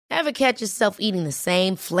Ever catch yourself eating the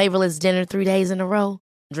same flavorless dinner 3 days in a row?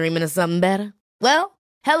 Dreaming of something better? Well,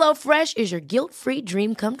 HelloFresh is your guilt-free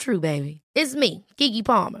dream come true, baby. It's me, Keke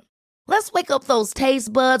Palmer. Let's wake up those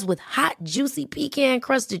taste buds with hot, juicy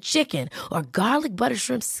pecan-crusted chicken or garlic butter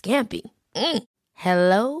shrimp scampi.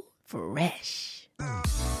 Hello Fresh.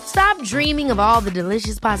 Stop dreaming of all the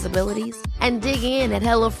delicious possibilities and dig in at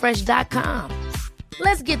HelloFresh.com.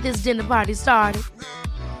 Let's get this dinner party started.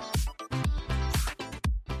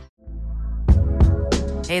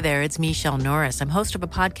 Hey there, it's Michelle Norris. I'm host of a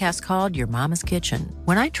podcast called Your Mama's Kitchen.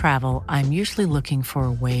 When I travel, I'm usually looking for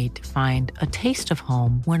a way to find a taste of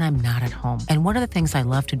home when I'm not at home. And one of the things I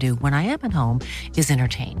love to do when I am at home is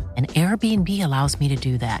entertain. And Airbnb allows me to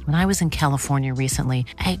do that. When I was in California recently,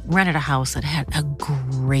 I rented a house that had a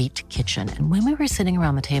great kitchen. And when we were sitting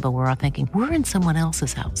around the table, we were all thinking, we're in someone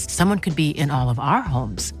else's house. Someone could be in all of our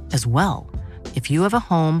homes as well. If you have a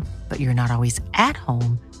home, but you're not always at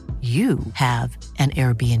home, you have an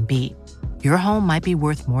Airbnb. Your home might be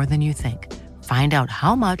worth more than you think. Find out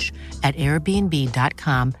how much at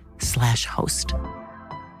airbnb.com/host.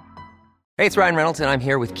 Hey, it's Ryan Reynolds, and I'm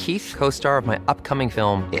here with Keith, co-star of my upcoming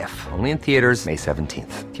film, If, only in theaters May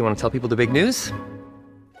 17th. Do you want to tell people the big news?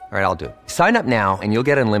 All right, I'll do it. Sign up now and you'll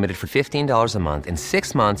get unlimited for $15 a month and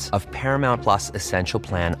 6 months of Paramount Plus Essential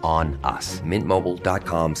Plan on us.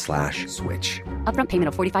 MintMobile.com/switch. Upfront payment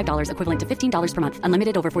of $45 equivalent to $15 per month.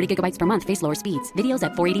 Unlimited over 40 gigabytes per month. Face lower speeds. Videos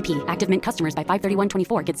at 480p. Active Mint customers by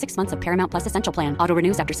 531.24 get 6 months of Paramount Plus Essential Plan. Auto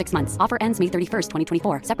renews after 6 months. Offer ends May 31st,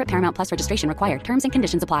 2024. Separate Paramount Plus registration required. Terms and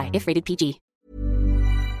conditions apply if rated PG.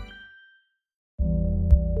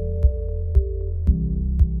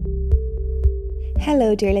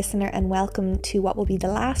 Hello, dear listener, and welcome to what will be the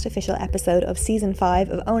last official episode of Season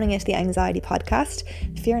 5 of Owning It, the Anxiety Podcast.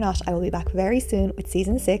 Fear not, I will be back very soon with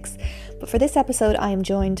Season 6. But for this episode, I am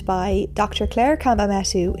joined by Dr. Claire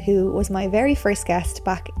Kamba-Metu, who was my very first guest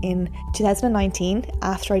back in 2019.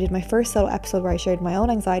 After I did my first solo episode where I shared my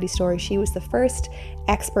own anxiety story, she was the first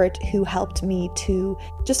expert who helped me to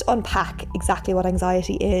just unpack exactly what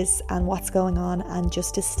anxiety is and what's going on, and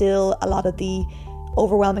just distill a lot of the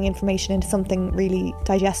overwhelming information into something really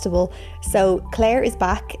digestible. So Claire is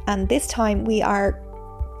back, and this time we are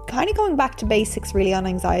kind of going back to basics really on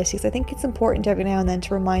anxiety, because I think it's important every now and then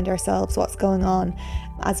to remind ourselves what's going on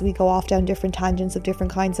as we go off down different tangents of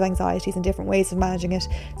different kinds of anxieties and different ways of managing it.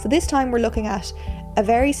 So this time we're looking at a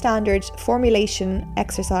very standard formulation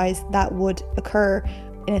exercise that would occur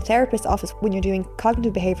in a therapist's office when you're doing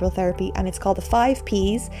cognitive behavioural therapy, and it's called the 5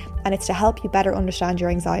 Ps, and it's to help you better understand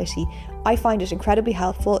your anxiety. I find it incredibly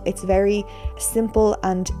helpful. It's very simple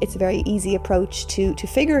and it's a very easy approach to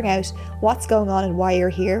figuring out what's going on and why you're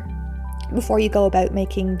here before you go about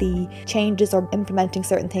making the changes or implementing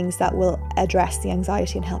certain things that will address the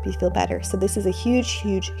anxiety and help you feel better. So this is a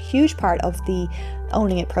huge part of the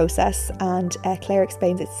owning it process, and Claire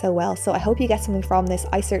explains it so well. So I hope you get something from this.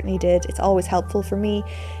 I certainly did. It's always helpful for me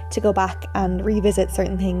to go back and revisit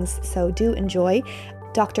certain things, so do enjoy.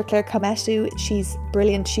 Dr. Claire Kamba-Metu, she's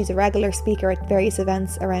brilliant. She's a regular speaker at various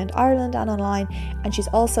events around Ireland and online, and she's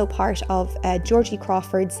also part of Georgie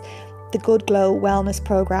Crawford's The Good Glow Wellness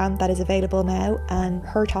Programme that is available now, and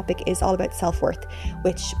her topic is all about self-worth,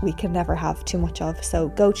 which we can never have too much of, so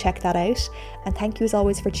go check that out. And thank you as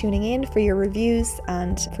always for tuning in, for your reviews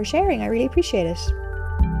and for sharing. I really appreciate it.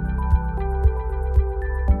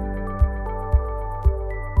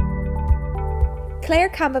 Claire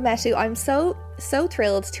Kamba-Metu, I'm so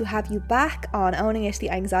thrilled to have you back on Owning It, the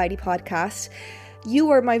Anxiety Podcast. You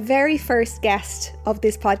were my very first guest of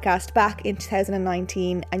this podcast back in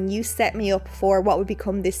 2019, and you set me up for what would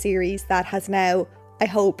become this series that has now, I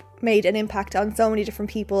hope, made an impact on so many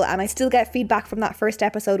different people. And I still get feedback from that first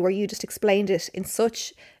episode where you just explained it in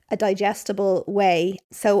such a digestible way.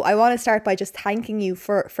 So I want to start by just thanking you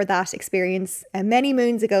for that experience many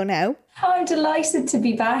moons ago now. Oh, I'm delighted to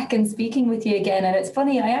be back and speaking with you again. And it's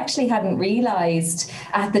funny, I actually hadn't realised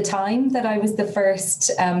at the time that I was the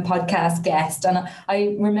first podcast guest. And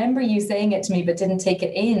I remember you saying it to me, but didn't take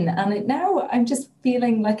it in. And now I'm just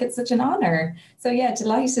feeling like it's such an honour. So yeah,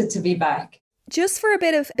 delighted to be back. Just for a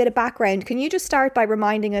bit of background, can you just start by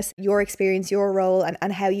reminding us your experience, your role,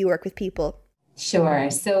 and how you work with people? Sure.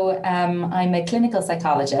 So I'm a clinical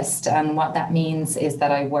psychologist, and what that means is that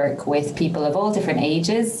I work with people of all different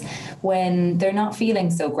ages when they're not feeling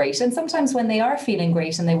so great, and sometimes when they are feeling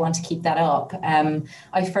great and they want to keep that up.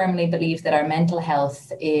 I firmly believe that our mental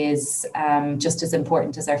health is just as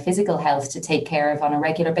important as our physical health to take care of on a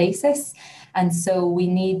regular basis. And so we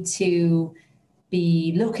need to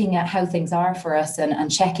be looking at how things are for us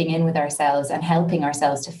and checking in with ourselves and helping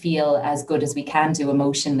ourselves to feel as good as we can do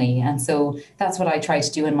emotionally. And so that's what I try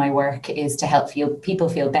to do in my work, is to help people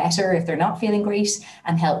feel better if they're not feeling great,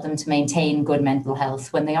 and help them to maintain good mental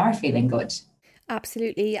health when they are feeling good.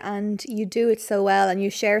 Absolutely, and you do it so well, and you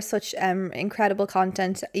share such incredible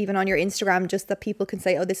content even on your Instagram, just that people can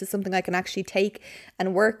say, oh, this is something I can actually take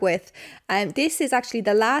and work with. And this is actually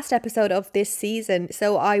the last episode of this season,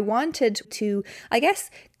 so I wanted to, I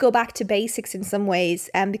guess, go back to basics in some ways,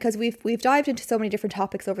 because we've dived into so many different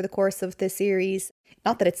topics over the course of this series.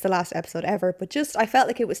 Not that it's the last episode ever, but just I felt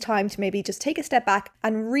like it was time to maybe just take a step back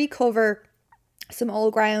and recover some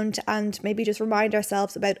old ground, and maybe just remind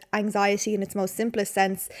ourselves about anxiety in its most simplest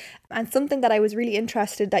sense. And something that I was really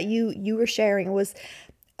interested that you were sharing was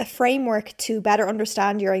a framework to better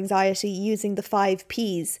understand your anxiety using the 5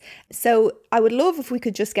 Ps. So I would love if we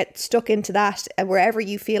could just get stuck into that, wherever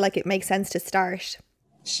you feel like it makes sense to start.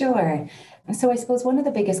 Sure. So I suppose one of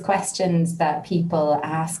the biggest questions that people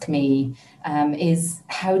ask me is,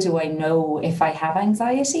 how do I know if I have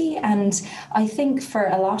anxiety? And I think for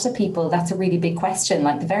a lot of people, that's a really big question.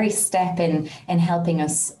 Like, the very step in helping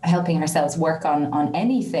ourselves work on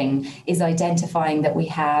anything is identifying that we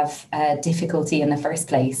have difficulty in the first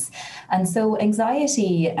place. And so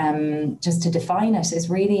anxiety, just to define it, is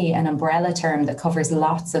really an umbrella term that covers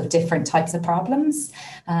lots of different types of problems.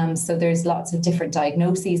 So there's lots of different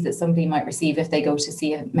diagnoses that somebody might receive if they go to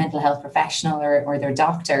see a mental health professional or their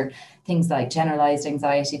doctor. Things like generalized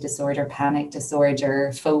anxiety disorder, panic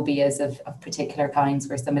disorder, phobias of particular kinds,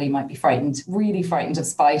 where somebody might be really frightened of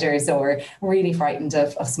spiders, or really frightened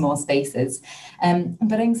of small spaces.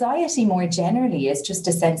 But anxiety more generally is just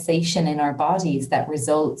a sensation in our bodies that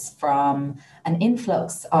results from an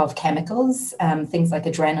influx of chemicals, things like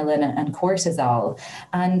adrenaline and cortisol.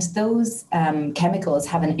 And those chemicals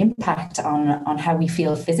have an impact on how we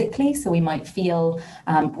feel physically. So we might feel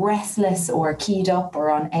restless or keyed up or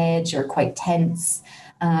on edge or quite tense.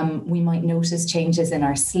 We might notice changes in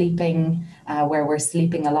our sleeping, where we're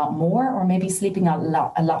sleeping a lot more, or maybe sleeping a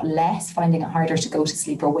lot less, finding it harder to go to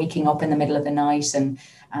sleep, or waking up in the middle of the night and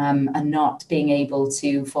not being able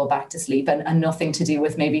to fall back to sleep, and nothing to do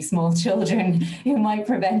with maybe small children who might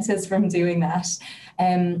prevent us from doing that.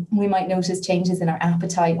 We might notice changes in our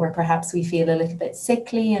appetite, where perhaps we feel a little bit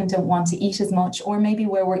sickly and don't want to eat as much, or maybe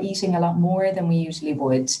where we're eating a lot more than we usually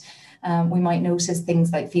would. We might notice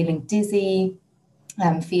things like feeling dizzy,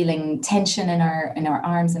 feeling tension in our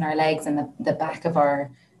arms and our legs and the back of our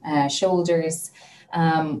shoulders.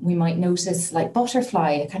 We might notice like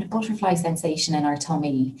a kind of butterfly sensation in our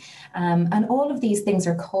tummy. And all of these things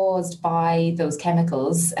are caused by those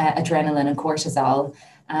chemicals, adrenaline and cortisol,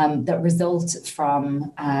 that result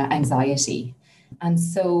from anxiety. And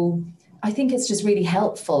so I think it's just really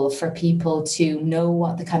helpful for people to know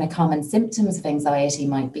what the kind of common symptoms of anxiety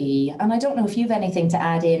might be. And I don't know if you've anything to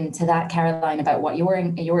add in to that, Caroline, about what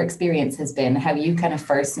your experience has been, how you kind of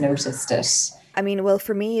first noticed it. I mean, well,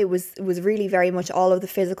 for me, it was really very much all of the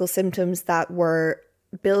physical symptoms that were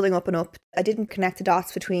building up and up. I didn't connect the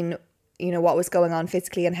dots between, what was going on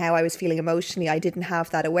physically and how I was feeling emotionally. I didn't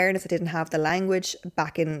have that awareness. I didn't have the language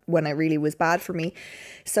back in when it really was bad for me.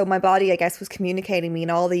 So my body, I guess, was communicating me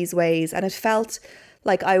in all these ways. And it felt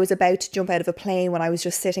like I was about to jump out of a plane when I was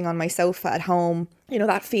just sitting on my sofa at home.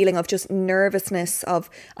 That feeling of just nervousness,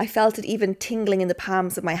 I felt it even tingling in the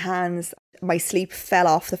palms of my hands. My sleep fell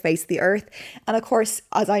off the face of the earth. And of course,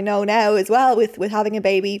 as I know now as well, with having a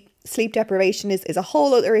baby, sleep deprivation is a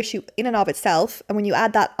whole other issue in and of itself. And when you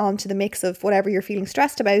add that onto the mix of whatever you're feeling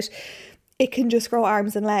stressed about, it can just grow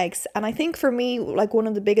arms and legs. And I think for me, like, one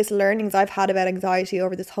of the biggest learnings I've had about anxiety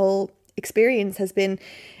over this whole experience has been,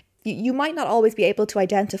 you might not always be able to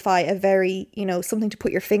identify a very, something to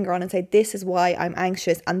put your finger on and say, this is why I'm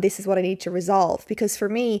anxious and this is what I need to resolve. Because for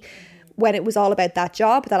me, when it was all about that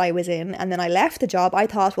job that I was in, and then I left the job, I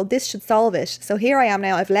thought, well, this should solve it. So here I am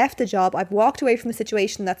now, I've left the job, I've walked away from the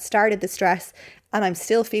situation that started the stress, and I'm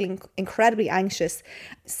still feeling incredibly anxious.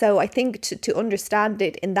 So I think to understand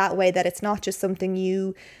it in that way, that it's not just something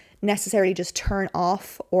you necessarily just turn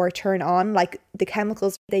off or turn on. Like, the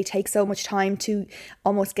chemicals, they take so much time to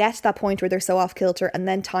almost get to that point where they're so off kilter, and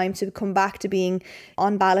then time to come back to being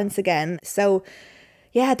on balance again. So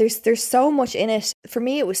yeah, there's so much in it. For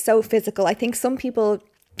me, it was so physical. I think some people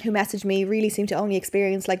who message me really seem to only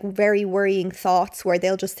experience like very worrying thoughts, where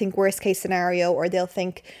they'll just think worst case scenario, or they'll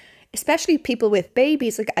think, especially people with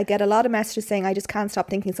babies, like I get a lot of messages saying, I just can't stop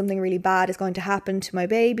thinking something really bad is going to happen to my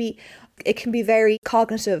baby. It can be very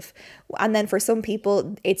cognitive. And then for some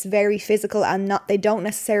people, it's very physical, and they don't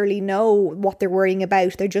necessarily know what they're worrying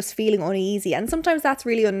about. They're just feeling uneasy. And sometimes that's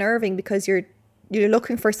really unnerving, because you're you're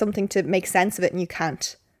looking for something to make sense of it and you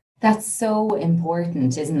can't. That's so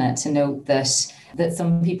important, isn't it, to note that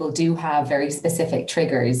some people do have very specific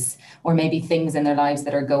triggers or maybe things in their lives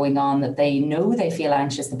that are going on that they know they feel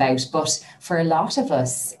anxious about. But for a lot of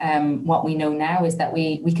us, what we know now is that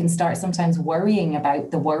we can start sometimes worrying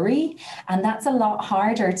about the worry. And that's a lot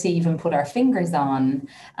harder to even put our fingers on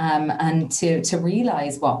and to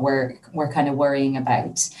realize what we're kind of worrying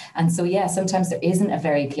about. And so, yeah, sometimes there isn't a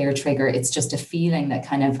very clear trigger. It's just a feeling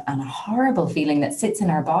that and a horrible feeling that sits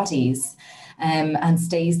in our bodies. And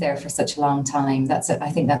stays there for such a long time.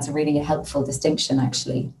 I think that's a really helpful distinction,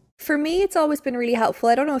 actually. For me, it's always been really helpful.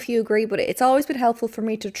 I don't know if you agree, but it's always been helpful for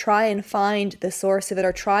me to try and find the source of it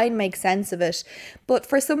or try and make sense of it. But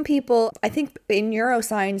for some people, I think in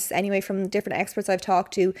neuroscience, anyway, from different experts I've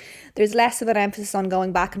talked to, there's less of an emphasis on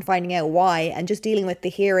going back and finding out why and just dealing with the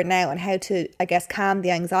here and now and how to, I guess, calm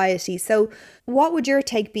the anxiety. So what would your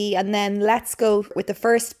take be? And then let's go with the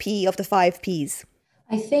first P of the 5 Ps.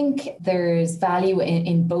 I think there's value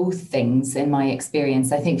in both things in my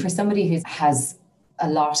experience. I think for somebody who has a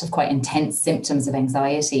lot of quite intense symptoms of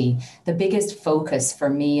anxiety, the biggest focus for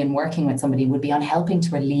me in working with somebody would be on helping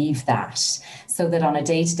to relieve that so that on a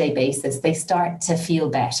day-to-day basis, they start to feel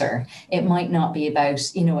better. It might not be about,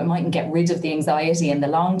 it mightn't get rid of the anxiety in the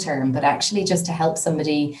long term, but actually just to help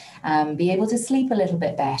somebody be able to sleep a little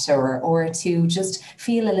bit better or to just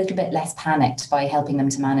feel a little bit less panicked by helping them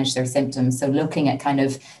to manage their symptoms. So looking at kind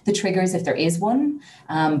of the triggers if there is one,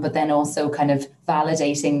 but then also kind of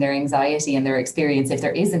validating their anxiety and their experience if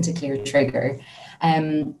there isn't a clear trigger.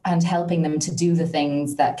 And helping them to do the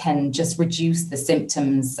things that can just reduce the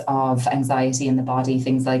symptoms of anxiety in the body,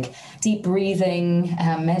 things like deep breathing,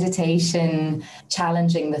 meditation,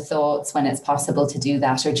 challenging the thoughts when it's possible to do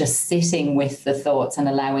that, or just sitting with the thoughts and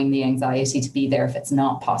allowing the anxiety to be there if it's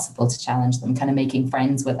not possible to challenge them, kind of making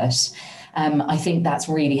friends with it. I think that's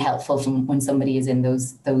really helpful from when somebody is in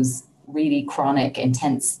those really chronic,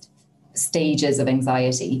 intense stages of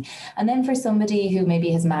anxiety. And then for somebody who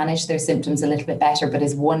maybe has managed their symptoms a little bit better, but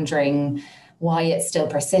is wondering why it's still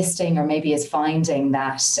persisting, or maybe is finding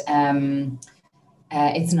that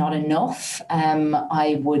it's not enough,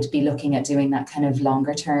 I would be looking at doing that kind of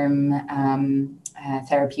longer term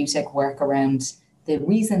therapeutic work around the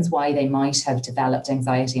reasons why they might have developed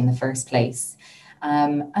anxiety in the first place.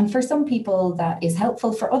 And for some people that is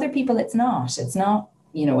helpful. For other people, it's not. It's not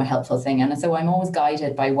a helpful thing. And so I'm always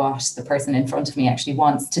guided by what the person in front of me actually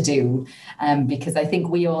wants to do. Because I think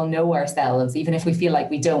we all know ourselves, even if we feel like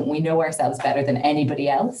we don't, we know ourselves better than anybody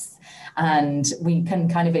else. And we can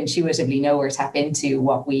kind of intuitively know or tap into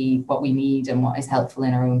what we need and what is helpful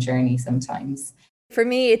in our own journey sometimes. For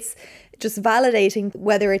me, it's just validating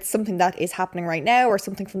whether it's something that is happening right now or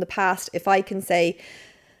something from the past. If I can say,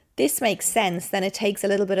 this makes sense, then it takes a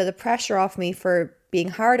little bit of the pressure off me for being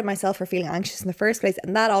hard on myself for feeling anxious in the first place.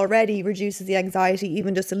 And that already reduces the anxiety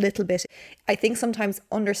even just a little bit. I think sometimes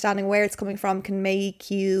understanding where it's coming from can make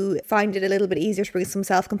you find it a little bit easier to bring some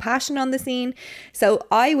self-compassion on the scene. So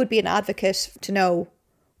I would be an advocate to know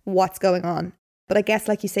what's going on. But I guess,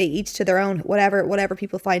 like you say, each to their own, whatever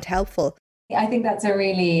people find helpful. I think that's a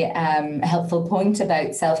really helpful point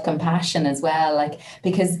about self-compassion as well,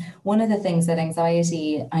 because one of the things that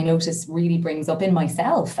anxiety, I notice, really brings up in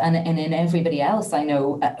myself and in everybody else I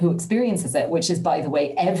know who experiences it, which is, by the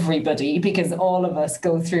way, everybody, because all of us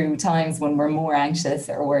go through times when we're more anxious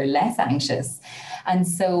or we're less anxious. And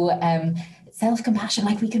so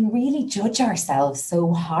self-compassion, we can really judge ourselves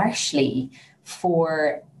so harshly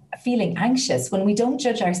for feeling anxious when we don't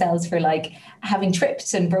judge ourselves for having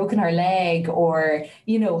tripped and broken our leg or,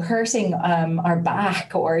 hurting our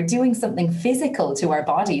back or doing something physical to our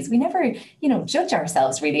bodies. We never, judge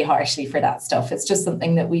ourselves really harshly for that stuff. It's just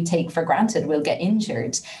something that we take for granted. We'll get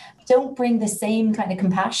injured. Don't bring the same kind of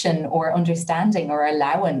compassion or understanding or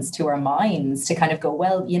allowance to our minds to kind of go,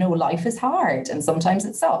 well, life is hard and sometimes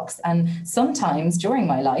it sucks. And sometimes during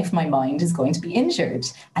my life, my mind is going to be injured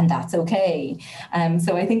and that's okay.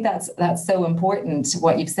 So I think that's so important,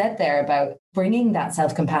 what you've said there about bringing that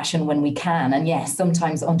self-compassion when we can. And yes,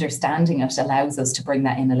 sometimes understanding it allows us to bring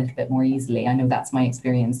that in a little bit more easily. I know that's my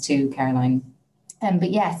experience too, Caroline.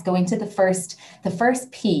 But yes, going to the first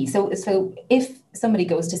P. So if somebody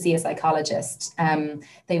goes to see a psychologist,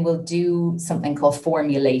 they will do something called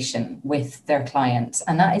formulation with their client.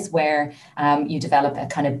 And that is where you develop a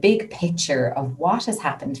kind of big picture of what has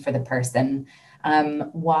happened for the person,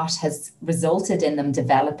 what has resulted in them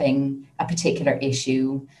developing a particular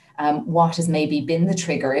issue, what has maybe been the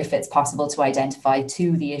trigger, if it's possible to identify,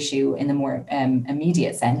 to the issue in the more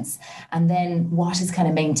immediate sense, and then what is kind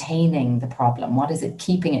of maintaining the problem, what is it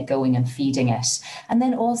keeping it going and feeding it, and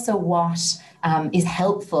then also what is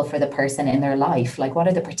helpful for the person in their life. Like, what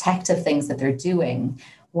are the protective things that they're doing?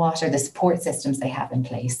 What are the support systems they have in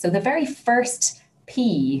place? So the very first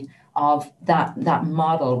P of that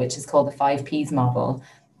model, which is called the 5 Ps model,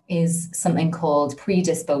 is something called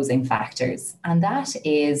predisposing factors. And that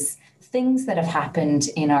is things that have happened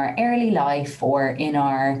in our early life or in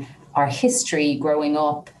our history growing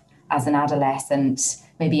up as an adolescent,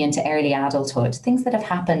 maybe into early adulthood, things that have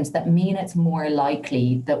happened that mean it's more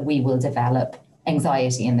likely that we will develop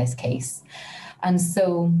anxiety in this case. And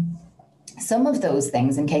so some of those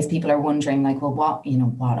things, in case people are wondering, like, well,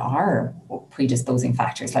 what are predisposing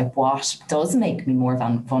factors? Like, what does make me more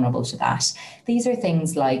vulnerable to that? These are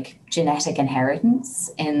things like genetic inheritance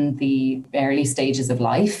in the early stages of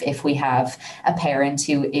life. If we have a parent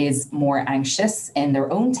who is more anxious in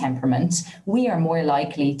their own temperament, we are more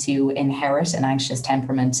likely to inherit an anxious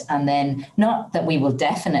temperament. And then, not that we will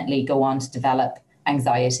definitely go on to develop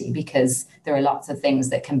anxiety, because there are lots of things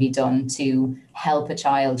that can be done to help a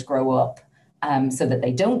child grow up so that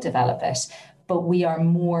they don't develop it. But we are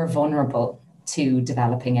more vulnerable to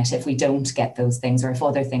developing it if we don't get those things, or if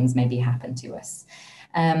other things maybe happen to us.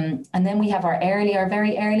 And then we have our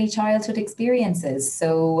very early childhood experiences.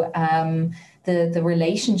 So the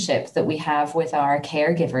relationship that we have with our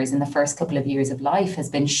caregivers in the first couple of years of life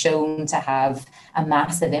has been shown to have a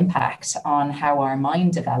massive impact on how our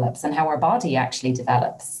mind develops and how our body actually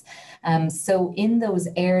develops. So in those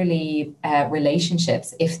early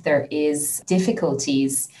relationships, if there is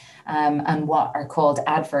difficulties and what are called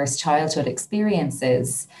adverse childhood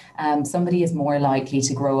experiences, somebody is more likely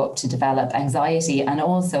to grow up to develop anxiety and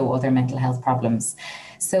also other mental health problems.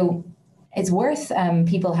 So it's worth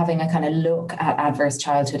people having a kind of look at adverse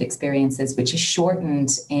childhood experiences, which is shortened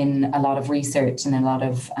in a lot of research and a lot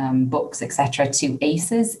of books, etc., to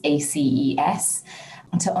ACEs, ACES,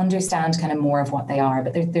 to understand kind of more of what they are.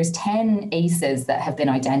 But there's 10 ACEs that have been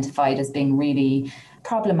identified as being really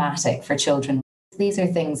problematic for children. These are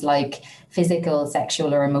things like physical,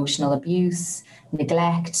 sexual, or emotional abuse,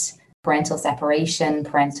 neglect, parental separation,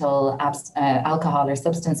 parental alcohol or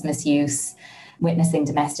substance misuse, witnessing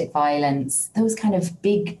domestic violence, those kind of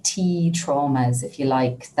big T traumas, if you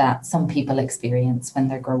like, that some people experience when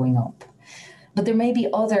they're growing up. But there may be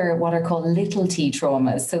other what are called little t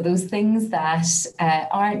traumas. So those things that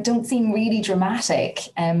don't seem really dramatic,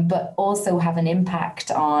 but also have an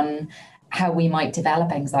impact on how we might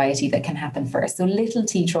develop anxiety that can happen first. So little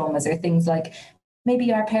t traumas are things like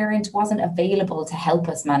maybe our parent wasn't available to help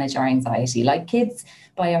us manage our anxiety. Like kids,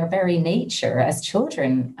 by our very nature as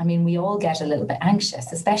children, I mean, we all get a little bit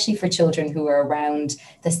anxious, especially for children who are around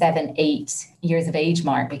the 7-8 years of age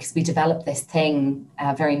mark, because we develop this thing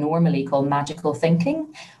very normally called magical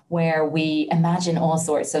thinking, where we imagine all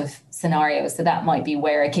sorts of scenarios. So that might be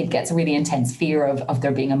where a kid gets a really intense fear of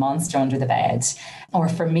there being a monster under the bed. Or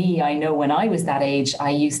for me, I know when I was that age, I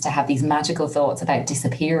used to have these magical thoughts about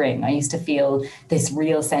disappearing. I used to feel this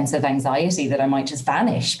real sense of anxiety that I might just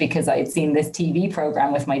vanish because I'd seen this TV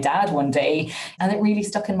program with my dad one day, and it really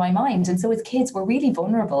stuck in my mind. And so as kids, we're really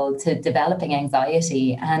vulnerable to developing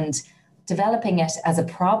anxiety, and developing it as a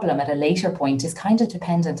problem at a later point is kind of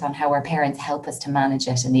dependent on how our parents help us to manage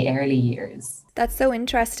it in the early years. That's so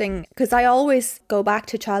interesting, because I always go back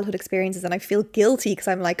to childhood experiences and I feel guilty because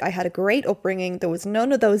I'm like, I had a great upbringing. There was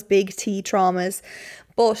none of those big T traumas,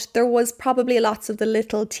 but there was probably lots of the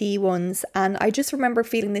little T ones. And I just remember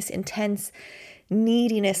feeling this intense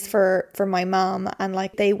neediness for my mom, and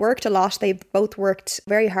like they worked a lot. They both worked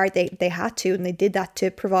very hard. They had to, and they did that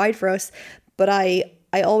to provide for us. But I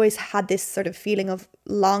always had this sort of feeling of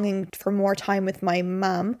longing for more time with my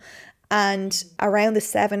mum. And around the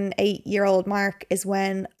 7-8 year old mark is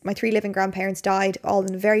when my 3 living grandparents died, all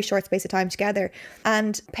in a very short space of time together.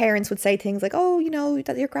 And parents would say things like, oh, you know,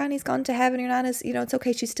 that your granny's gone to heaven, your nana's, you know, it's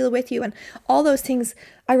okay, she's still with you. And all those things,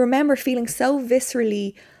 I remember feeling so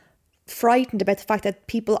viscerally frightened about the fact that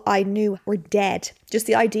people I knew were dead. Just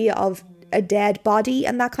the idea of a dead body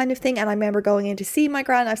and that kind of thing. And I remember going in to see my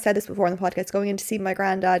grand, I've said this before in the podcast, going in to see my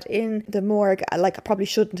granddad in the morgue. Like, I probably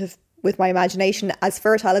shouldn't have, with my imagination as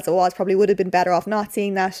fertile as it was, probably would have been better off not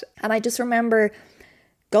seeing that. And I just remember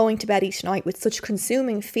going to bed each night with such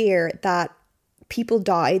consuming fear that people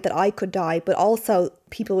died, that I could die, but also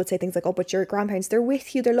people would say things like, oh, but your grandparents, they're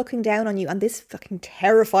with you, they're looking down on you. And this fucking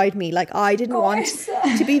terrified me. Like, I didn't want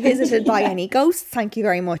to be visited by any ghosts, thank you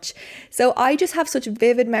very much. So I just have such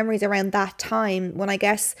vivid memories around that time, when I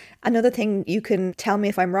guess another thing, you can tell me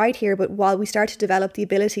if I'm right here, but while we start to develop the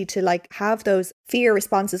ability to like have those fear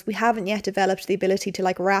responses, we haven't yet developed the ability to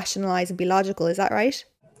like rationalize and be logical. Is that right?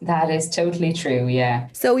 That is totally true, yeah.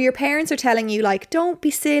 So your parents are telling you, like, don't be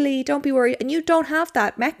silly, don't be worried, and you don't have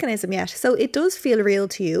that mechanism yet. So it does feel real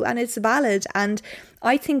to you and it's valid. And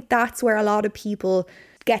I think that's where a lot of people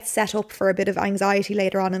get set up for a bit of anxiety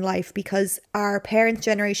later on in life, because our parents'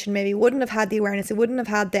 generation maybe wouldn't have had the awareness, it wouldn't have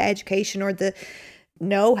had the education or the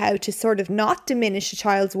know how to sort of not diminish a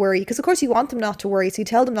child's worry. Because of course you want them not to worry, so you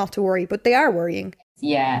tell them not to worry, but they are worrying.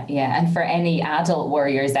 Yeah. And for any adult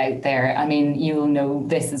worriers out there, I mean, you'll know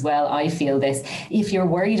this as well. I feel this. If you're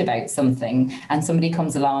worried about something and somebody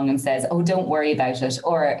comes along and says, oh, don't worry about it,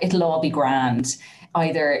 or it'll all be grand,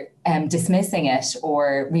 either dismissing it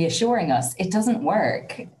or reassuring us, it doesn't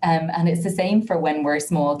work. And it's the same for when we're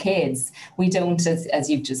small kids. We don't, as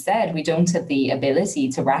you've just said, we don't have the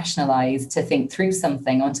ability to rationalize, to think through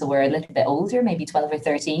something until we're a little bit older, maybe 12 or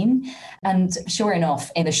 13. And sure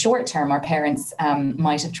enough, in the short term, our parents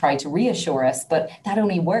might have tried to reassure us, but that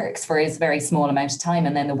only works for a very small amount of time,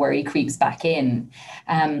 and then the worry creeps back in.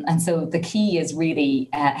 And so the key is really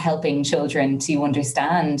helping children to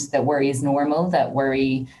understand that worry is normal, that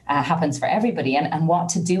worry happens for everybody, and what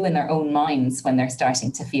to do in their own minds when they're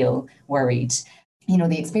starting to feel worried. You know,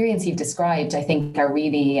 the experience you've described, I think, are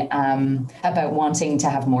really about wanting to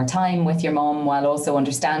have more time with your mom, while also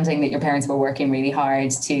understanding that your parents were working really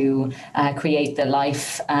hard to create the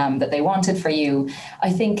life that they wanted for you.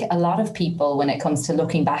 I think a lot of people, when it comes to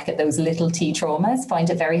looking back at those little T traumas, find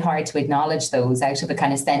it very hard to acknowledge those out of a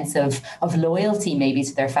kind of sense of loyalty maybe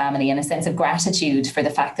to their family, and a sense of gratitude for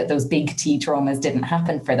the fact that those big T traumas didn't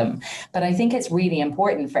happen for them. But I think it's really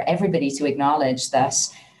important for everybody to acknowledge that,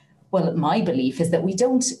 well, my belief is that we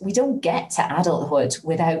don't get to adulthood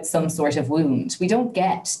without some sort of wound. We don't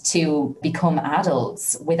get to become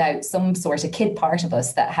adults without some sort of kid part of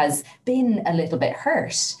us that has been a little bit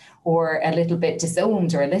hurt, or a little bit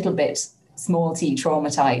disowned, or a little bit small t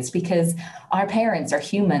traumatized, because our parents are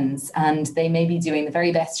humans and they may be doing the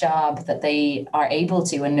very best job that they are able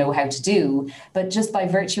to and know how to do. But just by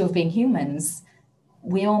virtue of being humans,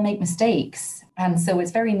 we all make mistakes. And so it's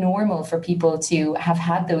very normal for people to have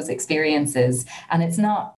had those experiences. And it's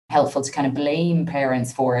not helpful to kind of blame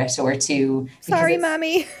parents for it, or to... Sorry,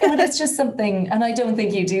 mommy. But it's just something, and I don't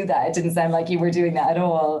think you do that. It didn't sound like you were doing that at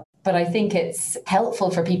all. But I think it's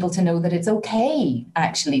helpful for people to know that it's okay,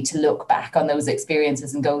 actually, to look back on those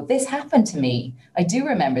experiences and go, this happened to me. I do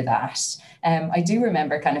remember that. I do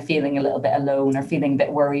remember kind of feeling a little bit alone, or feeling a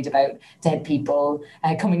bit worried about dead people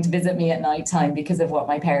coming to visit me at night time because of what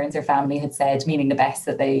my parents or family had said, meaning the best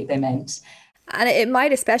that they meant. And it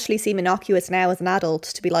might especially seem innocuous now as an adult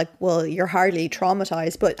to be like, well, you're hardly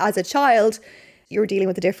traumatized. But as a child, you're dealing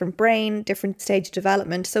with a different brain, different stage of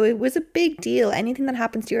development. So it was a big deal. Anything that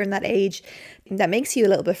happens to you in that age that makes you a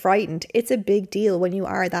little bit frightened, it's a big deal when you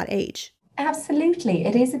are that age. Absolutely,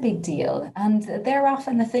 it is a big deal. And they're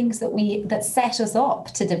often the things that set us up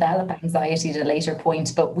to develop anxiety at a later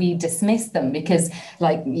point, but we dismiss them because,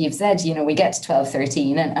 like you've said, you know, we get to 12,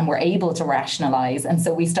 13 and we're able to rationalize. And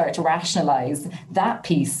so we start to rationalize that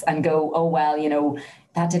piece and go, oh, well, you know,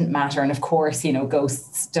 that didn't matter. And of course, you know,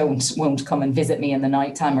 ghosts won't come and visit me in the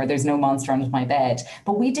nighttime, or there's no monster under my bed.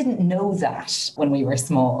 But we didn't know that when we were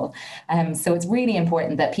small. So it's really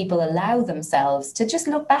important that people allow themselves to just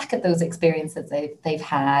look back at those experiences they've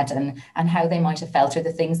had and how they might have felt, or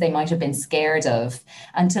the things they might have been scared of,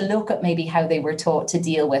 and to look at maybe how they were taught to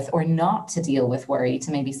deal with or not to deal with worry,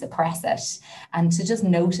 to maybe suppress it, and to just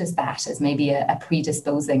notice that as maybe a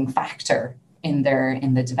predisposing factor in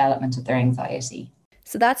the development of their anxiety.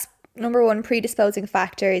 So that's number one, predisposing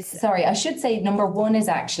factors. Sorry, I should say number one is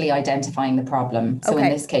actually identifying the problem. So in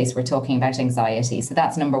this case, we're talking about anxiety. So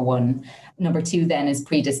that's number one. Number two then is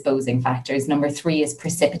predisposing factors. Number three is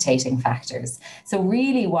precipitating factors. So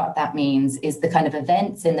really what that means is the kind of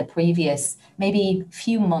events in the previous maybe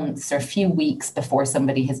few months or few weeks before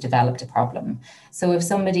somebody has developed a problem. So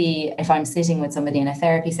if I'm sitting with somebody in a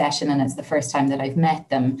therapy session and it's the first time that I've met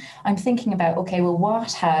them, I'm thinking about, okay, well,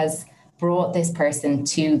 what has brought this person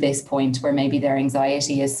to this point where maybe their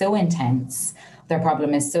anxiety is so intense, their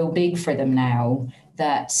problem is so big for them now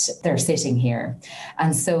that they're sitting here.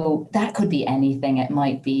 And so that could be anything. It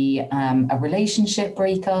might be a relationship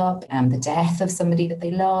breakup, the death of somebody that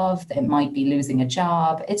they love. It might be losing a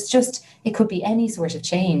job. It could be any sort of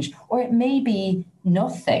change, or it may be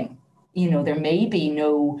nothing. You know, there may be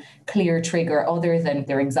no clear trigger other than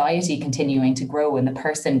their anxiety continuing to grow and the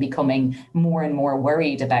person becoming more and more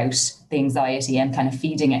worried about the anxiety and kind of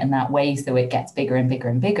feeding it in that way, so it gets bigger and bigger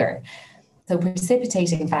and bigger. So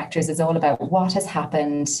precipitating factors is all about what has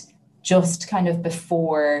happened just kind of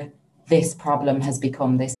before this problem has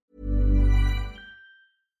become this.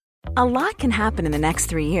 A lot can happen in the next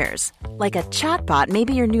 3 years. Like a chatbot may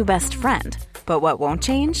be your new best friend. But what won't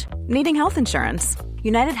change? Needing health insurance.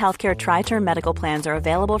 United Healthcare Tri-Term Medical Plans are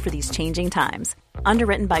available for these changing times.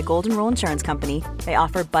 Underwritten by Golden Rule Insurance Company, they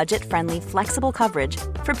offer budget-friendly, flexible coverage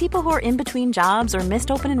for people who are in between jobs or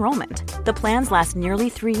missed open enrollment. The plans last nearly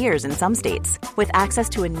 3 years in some states, with access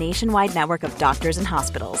to a nationwide network of doctors and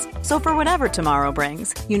hospitals. So for whatever tomorrow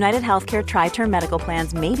brings, United Healthcare Tri-Term Medical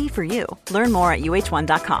Plans may be for you. Learn more at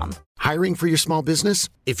uh1.com. Hiring for your small business?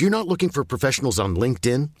 If you're not looking for professionals on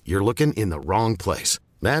LinkedIn, you're looking in the wrong place.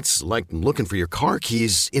 That's like looking for your car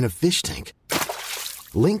keys in a fish tank.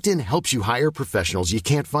 LinkedIn helps you hire professionals you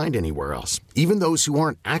can't find anywhere else, even those who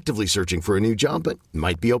aren't actively searching for a new job but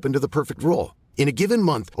might be open to the perfect role. In a given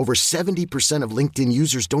month, over 70% of LinkedIn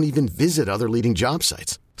users don't even visit other leading job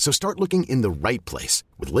sites. So start looking in the right place.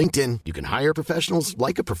 With LinkedIn, you can hire professionals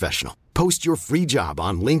like a professional. Post your free job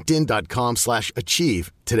on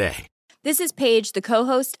linkedin.com/achieve today. This is Paige, the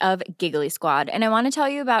co-host of Giggly Squad, and I want to tell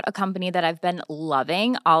you about a company that I've been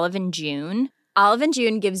loving, Olive & June. Olive &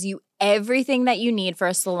 June gives you everything that you need for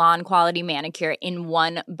a salon-quality manicure in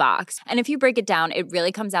one box. And if you break it down, it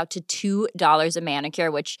really comes out to $2 a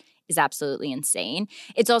manicure, which is absolutely insane.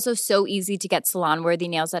 It's also so easy to get salon-worthy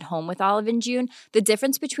nails at home with Olive & June. The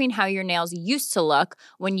difference between how your nails used to look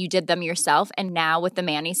when you did them yourself and now with the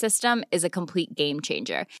Mani system is a complete game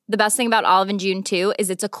changer. The best thing about Olive & June, too, is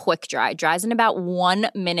it's a quick dry. Dries in about 1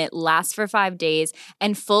 minute, lasts for 5 days,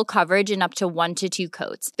 and full coverage in up to 1 to 2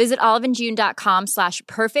 coats. Visit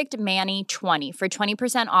oliveandjune.com/perfectmani20 for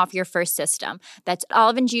 20% off your first system. That's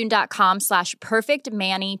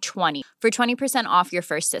oliveandjune.com/perfectmani20 for 20% off your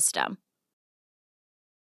first system.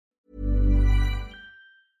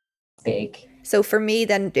 Big. So for me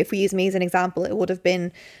then, if we use me as an example, it would have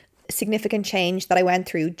been a significant change that I went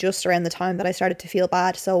through just around the time that I started to feel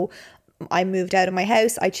bad. So I moved out of my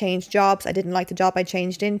house, I changed jobs, I didn't like the job I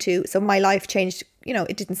changed into. So my life changed, you know,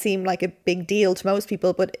 it didn't seem like a big deal to most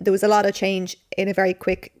people, but there was a lot of change in a very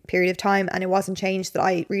quick period of time, and it wasn't change that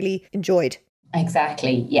I really enjoyed.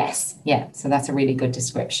 Exactly. Yes. Yeah. So that's a really good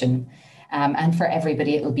description. And for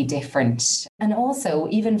everybody, it will be different. And also,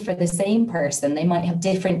 even for the same person, they might have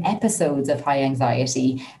different episodes of high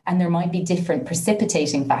anxiety, and there might be different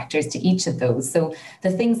precipitating factors to each of those. So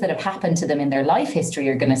the things that have happened to them in their life history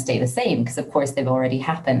are going to stay the same because, of course, they've already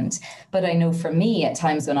happened. But I know for me, at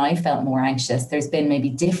times when I felt more anxious, there's been maybe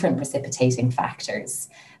different precipitating factors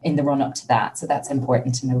in the run up to that. So that's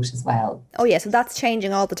important to note as well. Oh yeah, so that's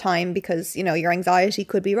changing all the time because, you know, your anxiety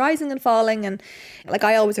could be rising and falling. And like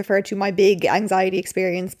I always refer to my big anxiety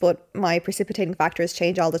experience, but my precipitating factors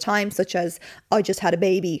change all the time, such as I just had a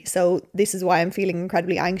baby. So this is why I'm feeling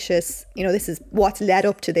incredibly anxious. You know, this is what's led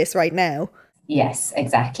up to this right now. Yes,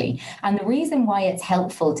 exactly. And the reason why it's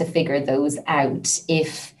helpful to figure those out,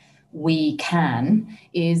 if we can,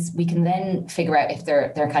 is we can then figure out if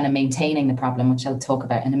they're kind of maintaining the problem, which I'll talk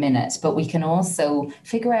about in a minute. But we can also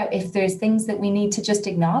figure out if there's things that we need to just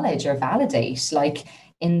acknowledge or validate, like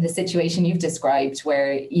in the situation you've described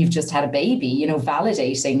where you've just had a baby, you know,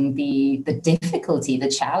 validating the difficulty, the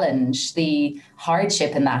challenge, the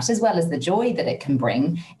hardship in that, as well as the joy that it can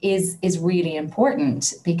bring is really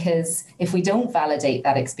important. Because if we don't validate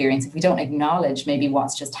that experience, if we don't acknowledge maybe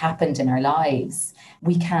what's just happened in our lives,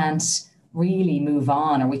 we can't really move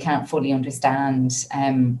on, or we can't fully understand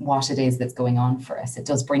what it is that's going on for us. It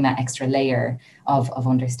does bring that extra layer of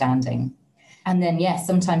understanding. And then, yes,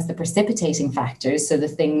 sometimes the precipitating factors, so the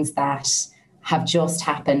things that have just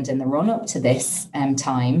happened in the run up to this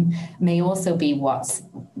time, may also be what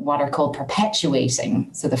are called perpetuating.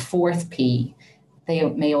 So the fourth P, they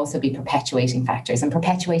may also be perpetuating factors. And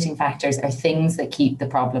perpetuating factors are things that keep the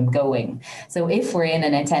problem going. So if we're in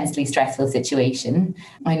an intensely stressful situation,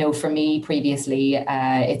 I know for me previously,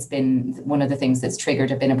 it's been one of the things that's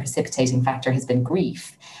triggered or been a precipitating factor has been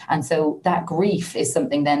grief. And so that grief is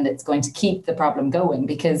something then that's going to keep the problem going,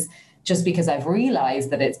 because just because I've realized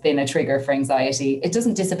that it's been a trigger for anxiety, it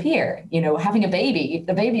doesn't disappear. You know, having a baby,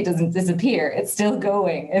 the baby doesn't disappear. It's still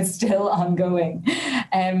going. It's still ongoing.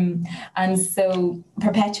 And so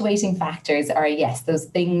perpetuating factors are, yes, those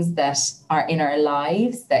things that are in our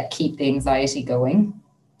lives that keep the anxiety going.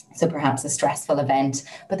 So perhaps a stressful event,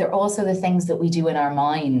 but they're also the things that we do in our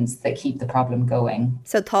minds that keep the problem going.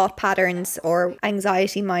 So thought patterns or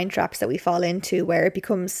anxiety mind traps that we fall into where it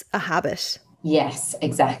becomes a habit. Yes,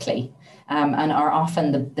 exactly. And are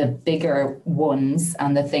often the bigger ones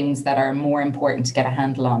and the things that are more important to get a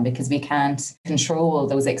handle on, because we can't control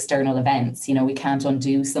those external events. You know, we can't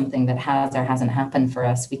undo something that has or hasn't happened for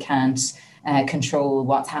us. We can't control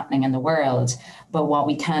what's happening in the world. But what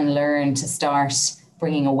we can learn to start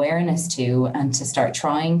bringing awareness to and to start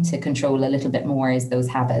trying to control a little bit more is those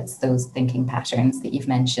habits, those thinking patterns that you've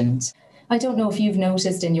mentioned. I don't know if you've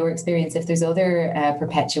noticed in your experience if there's other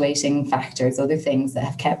perpetuating factors, other things that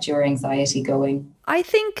have kept your anxiety going. I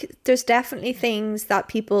think there's definitely things that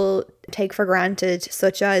people take for granted,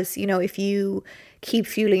 such as, you know, if you keep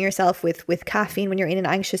fueling yourself with caffeine when you're in an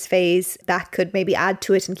anxious phase, that could maybe add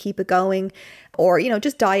to it and keep it going. Or, you know,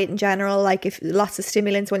 just diet in general, like if lots of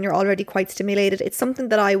stimulants when you're already quite stimulated. It's something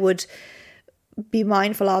that I would be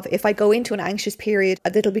mindful of. If I go into an anxious period,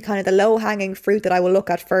 that'll be kind of the low hanging fruit that I will look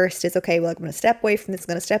at first is, okay, well, I'm going to step away from this, I'm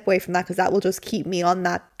going to step away from that, because that will just keep me on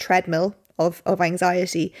that treadmill of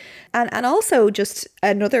anxiety. And also just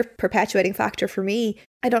another perpetuating factor for me,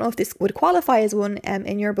 I don't know if this would qualify as one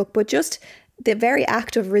in your book, but just the very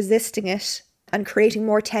act of resisting it and creating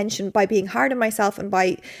more tension by being hard on myself and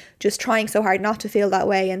by just trying so hard not to feel that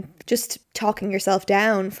way and just talking yourself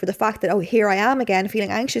down for the fact that, oh, here I am again,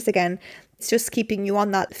 feeling anxious again. It's just keeping you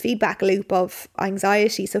on that feedback loop of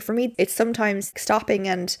anxiety. So for me, it's sometimes stopping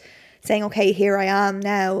and saying, okay, here I am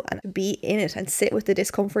now, and be in it and sit with the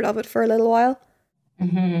discomfort of it for a little while.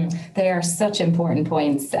 Mm-hmm. They are such important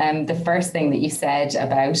points. The first thing that you said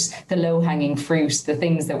about the low-hanging fruit, the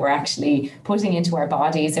things that we're actually putting into our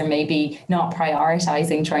bodies, or maybe not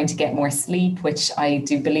prioritizing trying to get more sleep, which I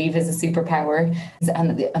do believe is a superpower.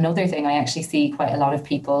 And another thing I actually see quite a lot of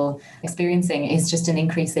people experiencing is just an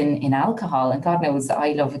increase in alcohol. And God knows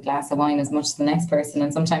I love a glass of wine as much as the next person,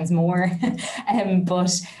 and sometimes more.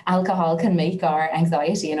 But alcohol can make our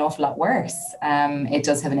anxiety an awful lot worse. It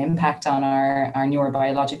does have an impact on our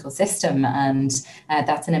neurobiological system, and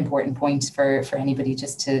that's an important point for anybody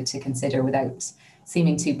just to consider without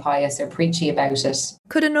seeming too pious or preachy about it.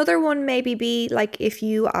 Could another one maybe be like, if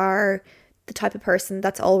you are the type of person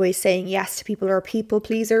that's always saying yes to people or a people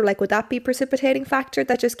pleaser, like would that be a precipitating factor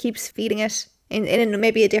that just keeps feeding it in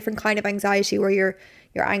maybe a different kind of anxiety where you're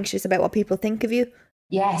anxious about what people think of you?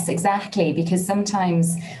 Yes, exactly. Because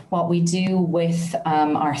sometimes what we do with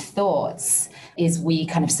our thoughts is we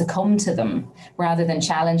kind of succumb to them rather than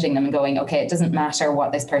challenging them and going, okay, it doesn't matter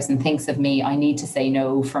what this person thinks of me. I need to say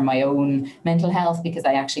no for my own mental health because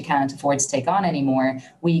I actually can't afford to take on anymore.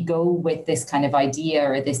 We go with this kind of idea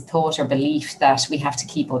or this thought or belief that we have to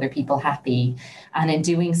keep other people happy. And in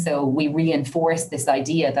doing so, we reinforce this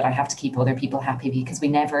idea that I have to keep other people happy because we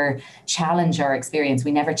never challenge our experience.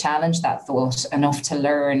 We never challenge that thought enough to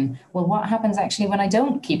learn, well, what happens actually when I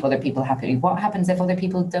don't keep other people happy? What happens if other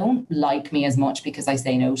people don't like me as much because I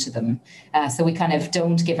say no to them? So we kind of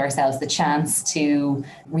don't give ourselves the chance to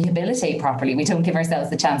rehabilitate properly. We don't give ourselves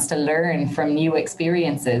the chance to learn from new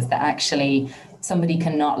experiences that actually somebody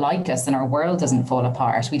can not like us and our world doesn't fall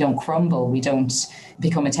apart. We don't crumble. We don't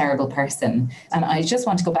become a terrible person. And I just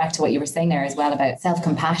want to go back to what you were saying there as well about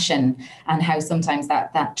self-compassion and how sometimes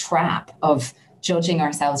that trap of judging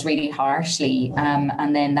ourselves really harshly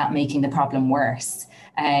and then that making the problem worse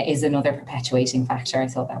is another perpetuating factor. I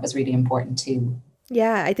thought that was really important too.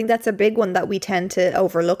 Yeah, I think that's a big one that we tend to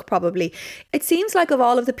overlook probably. It seems like of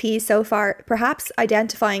all of the P's so far, perhaps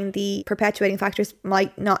identifying the perpetuating factors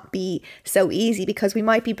might not be so easy because we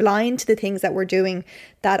might be blind to the things that we're doing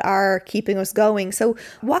that are keeping us going. So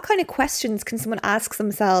what kind of questions can someone ask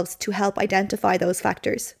themselves to help identify those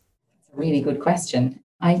factors? That's a really good question.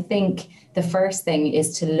 I think the first thing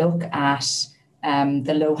is to look at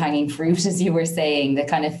the low-hanging fruit, as you were saying, the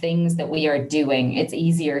kind of things that we are doing. It's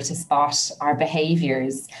easier to spot our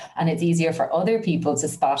behaviours and it's easier for other people to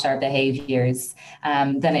spot our behaviours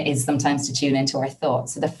than it is sometimes to tune into our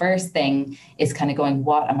thoughts. So the first thing is kind of going,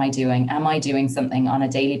 what am I doing? Am I doing something on a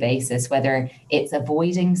daily basis, whether it's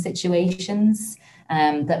avoiding situations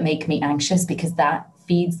that make me anxious because that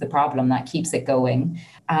feeds the problem, that keeps it going?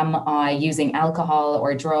 Am I using alcohol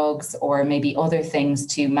or drugs or maybe other things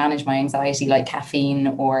to manage my anxiety, like caffeine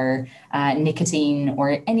or nicotine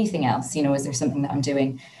or anything else? You know, is there something that I'm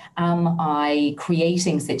doing? Am I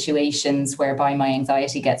creating situations whereby my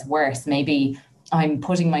anxiety gets worse? Maybe I'm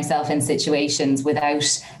putting myself in situations without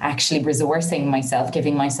actually resourcing myself,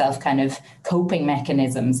 giving myself kind of coping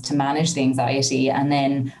mechanisms to manage the anxiety. And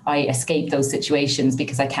then I escape those situations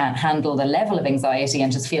because I can't handle the level of anxiety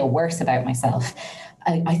and just feel worse about myself.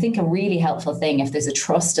 I think a really helpful thing, if there's a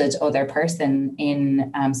trusted other person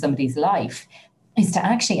in somebody's life, is to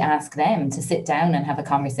actually ask them to sit down and have a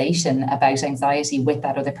conversation about anxiety with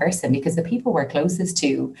that other person, because the people we're closest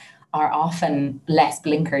to are often less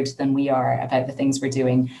blinkered than we are about the things we're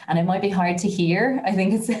doing. And it might be hard to hear. I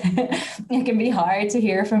think it can be hard to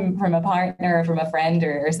hear from a partner or from a friend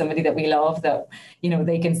or somebody that we love that, you know,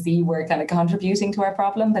 they can see we're kind of contributing to our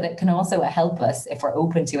problem, but it can also help us, if we're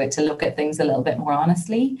open to it, to look at things a little bit more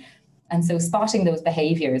honestly. And so spotting those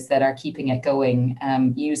behaviors that are keeping it going,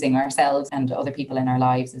 using ourselves and other people in our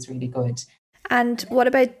lives is really good. And what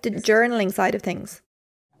about the journaling side of things?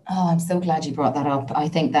 Oh, I'm so glad you brought that up. I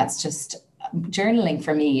think that's just, journaling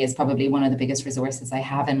for me is probably one of the biggest resources I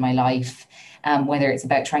have in my life, whether it's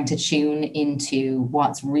about trying to tune into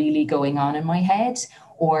what's really going on in my head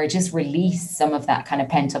or just release some of that kind of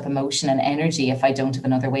pent up emotion and energy if I don't have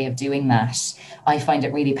another way of doing that. I find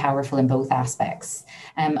it really powerful in both aspects.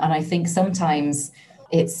 And I think sometimes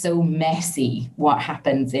it's so messy what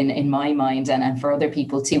happens in my mind and for other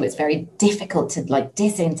people too. It's very difficult to like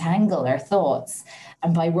disentangle our thoughts.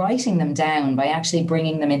 And by writing them down, by actually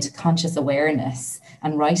bringing them into conscious awareness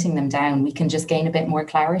and writing them down, we can just gain a bit more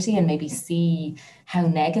clarity and maybe see how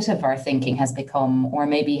negative our thinking has become, or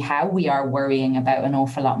maybe how we are worrying about an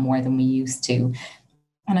awful lot more than we used to.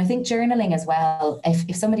 And I think journaling as well,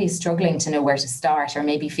 if somebody is struggling to know where to start, or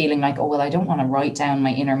maybe feeling like, oh, well, I don't want to write down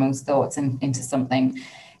my innermost thoughts into something,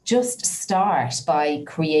 just start by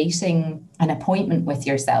creating an appointment with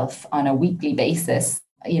yourself on a weekly basis,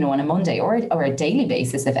 on a Monday or a daily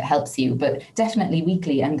basis if it helps you, but definitely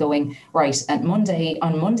weekly, and going, right, on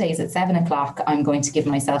Mondays at 7:00, I'm going to give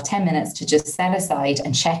myself 10 minutes to just set aside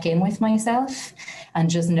and check in with myself and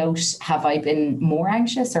just note, have I been more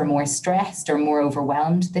anxious or more stressed or more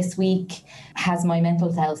overwhelmed this week? Has my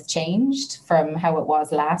mental health changed from how it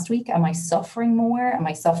was last week? Am I suffering more? Am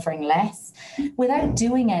I suffering less? Without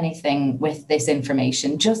doing anything with this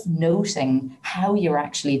information, just noting how you're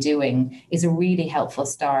actually doing is a really helpful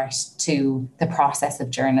start to the process of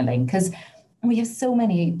journaling, because we have so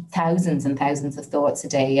many thousands and thousands of thoughts a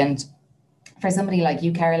day. And for somebody like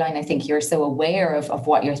you, Caroline, I think you're so aware of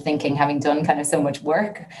what you're thinking, having done kind of so much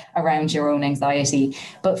work around your own anxiety.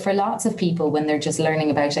 But for lots of people, when they're just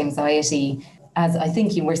learning about anxiety, as I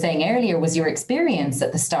think you were saying earlier, was your experience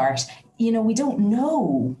at the start, we don't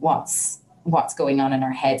know what's going on in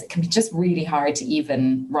our heads. It can be just really hard to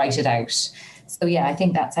even write it out. So yeah, I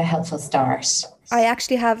think that's a helpful start. I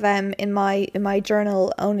actually have in my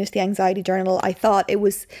journal, Own It, the Anxiety Journal, I thought it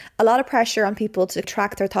was a lot of pressure on people to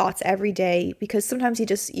track their thoughts every day, because sometimes you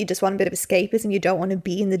just want a bit of escapism. You don't want to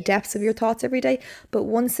be in the depths of your thoughts every day. But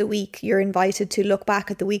once a week, you're invited to look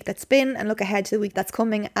back at the week that's been and look ahead to the week that's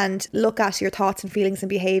coming and look at your thoughts and feelings and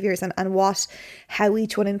behaviours and how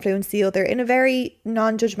each one influenced the other in a very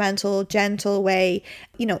non-judgmental, gentle way.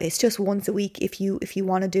 It's just once a week if you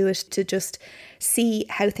want to do it, to just see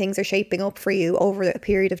how things are shaping up for you over a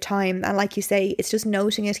period of time. And like you say, it's just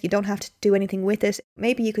noting it. You don't have to do anything with it.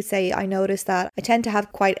 Maybe you could say, I notice that I tend to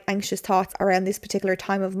have quite anxious thoughts around this particular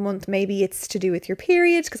time of month. Maybe it's to do with your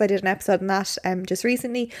period, because I did an episode on that just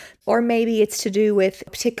recently. Or maybe it's to do with a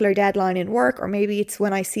particular deadline in work, or maybe it's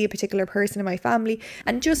when I see a particular person in my family.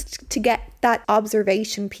 And just to get that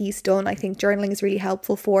observation piece done, I think journaling is really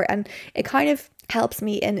helpful for. And it kind of helps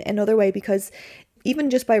me in another way, because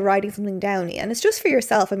even just by writing something down, and it's just for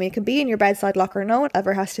yourself. I mean, it can be in your bedside locker. No one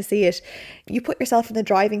ever has to see it. You put yourself in the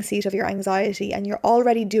driving seat of your anxiety and you're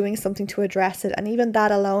already doing something to address it. And even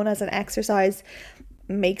that alone as an exercise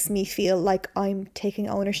makes me feel like I'm taking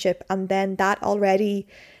ownership. And then that already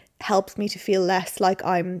helps me to feel less like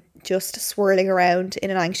I'm just swirling around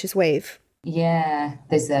in an anxious wave. Yeah,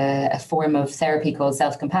 there's a form of therapy called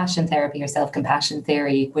self-compassion therapy or self-compassion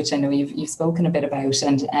theory, which I know you've spoken a bit about.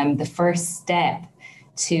 And the first step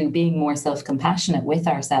to being more self-compassionate with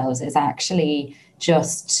ourselves is actually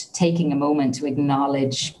just taking a moment to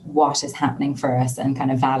acknowledge what is happening for us and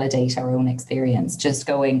kind of validate our own experience. Just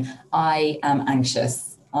going, I am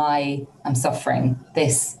anxious. I am suffering.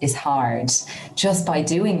 This is hard. Just by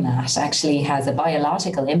doing that actually has a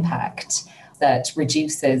biological impact that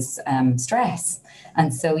reduces stress.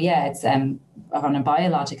 And so, yeah, it's on a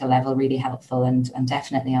biological level really helpful, and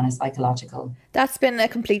definitely on a psychological. That's been a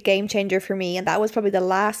complete game changer for me. And that was probably the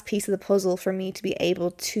last piece of the puzzle for me to be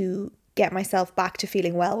able to get myself back to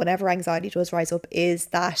feeling well whenever anxiety does rise up, is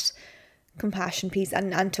that compassion piece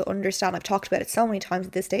and to understand. I've talked about it so many times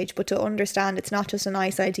at this stage, but to understand it's not just a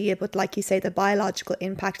nice idea, but like you say, the biological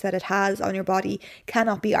impact that it has on your body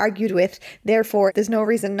cannot be argued with. Therefore, there's no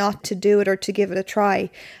reason not to do it or to give it a try.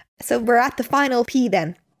 So we're at the final P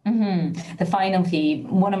then. Mm-hmm. The final P,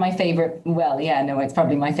 one of my favorite, it's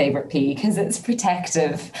probably my favorite P because it's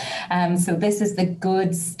protective. So this is the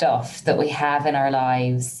good stuff that we have in our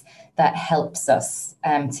lives that helps us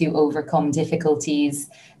to overcome difficulties.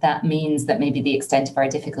 That means that maybe the extent of our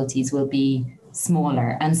difficulties will be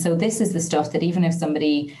smaller. And so this is the stuff that even if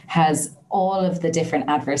somebody has all of the different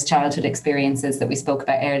adverse childhood experiences that we spoke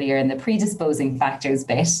about earlier in the predisposing factors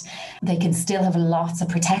bit, they can still have lots of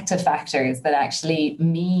protective factors that actually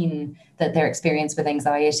mean that their experience with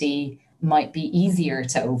anxiety might be easier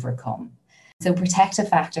to overcome. So protective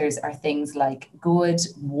factors are things like good,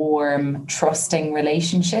 warm, trusting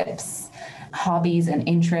relationships, hobbies and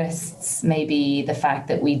interests, maybe the fact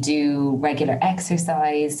that we do regular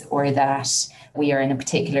exercise, or that we are in a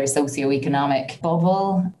particular socioeconomic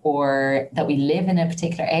bubble, or that we live in a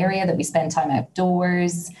particular area, that we spend time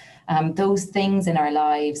outdoors. Those things in our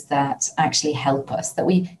lives that actually help us, that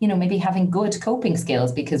we, maybe having good coping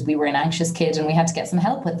skills because we were an anxious kid and we had to get some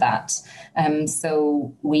help with that.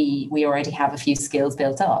 So we already have a few skills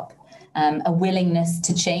built up. A willingness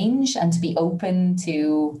to change and to be open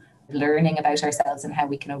to learning about ourselves and how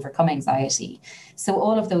we can overcome anxiety. So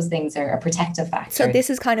all of those things are a protective factor. So this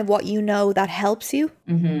is kind of what that helps you?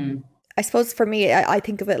 Mm-hmm. I suppose for me, I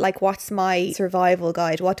think of it like, what's my survival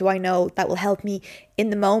guide? What do I know that will help me in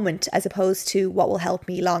the moment, as opposed to what will help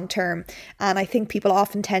me long term? And I think people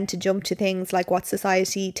often tend to jump to things like what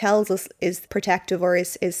society tells us is protective or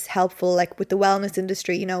is helpful. Like with the wellness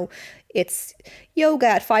industry, it's yoga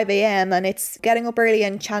at 5 a.m. and it's getting up early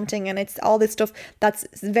and chanting, and it's all this stuff that's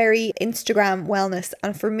very Instagram wellness.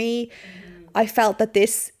 And for me, I felt that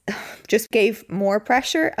this just gave more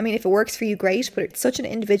pressure. I mean, if it works for you, great, but it's such an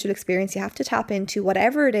individual experience. You have to tap into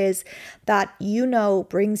whatever it is that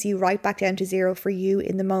brings you right back down to zero for you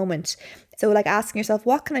in the moment. So like asking yourself,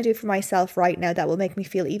 what can I do for myself right now that will make me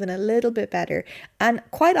feel even a little bit better? And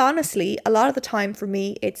quite honestly, a lot of the time for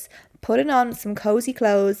me, it's putting on some cozy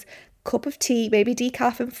clothes, cup of tea, maybe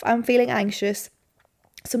decaf if I'm feeling anxious,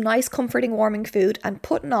 some nice comforting warming food, and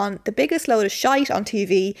putting on the biggest load of shite on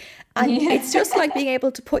TV. And it's just like being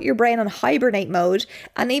able to put your brain on hibernate mode.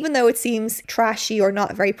 And even though it seems trashy or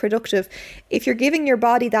not very productive, if you're giving your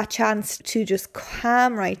body that chance to just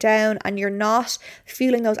calm right down and you're not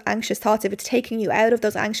feeling those anxious thoughts, if it's taking you out of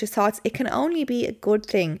those anxious thoughts, it can only be a good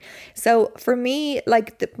thing. So for me,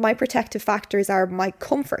 like my protective factors are my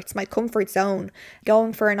comforts, my comfort zone,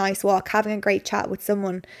 going for a nice walk, having a great chat with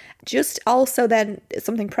someone. Just also then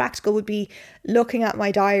something practical would be looking at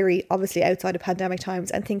my diary, obviously outside of pandemic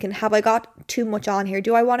times, and thinking, have I got too much on here?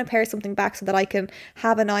 Do I want to pare something back so that I can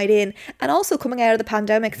have a night in? And also coming out of the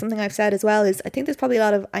pandemic, something I've said as well is I think there's probably a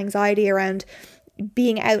lot of anxiety around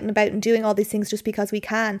being out and about and doing all these things just because we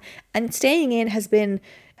can. And staying in has been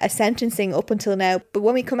a sentencing up until now. But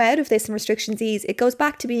when we come out of this and restrictions ease, it goes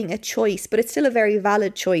back to being a choice, but it's still a very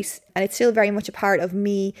valid choice. And it's still very much a part of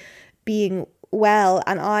me being well.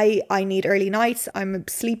 And I need early nights. I'm a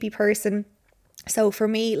sleepy person. So for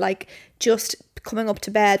me, like just coming up to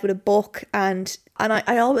bed with a book, and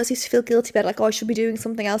I always used to feel guilty about I should be doing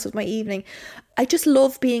something else with my evening. I just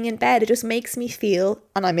love being in bed. It just makes me feel,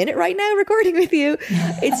 and I'm in it right now recording with you,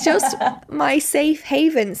 it's just my safe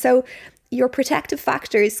haven. So your protective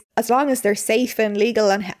factors, as long as they're safe and legal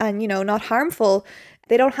and not harmful,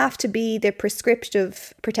 they don't have to be the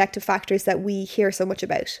prescriptive protective factors that we hear so much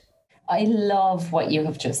about. I love what you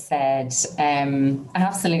have just said. I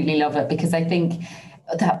absolutely love it, because I think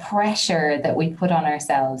that pressure that we put on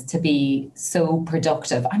ourselves to be so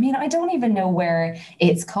productive. I mean, I don't even know where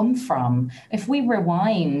it's come from. If we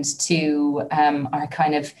rewind to our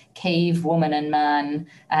kind of cave woman and man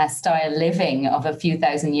style living of a few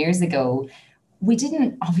thousand years ago, we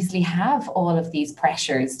didn't obviously have all of these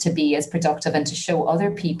pressures to be as productive and to show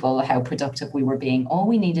other people how productive we were being. All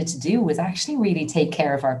we needed to do was actually really take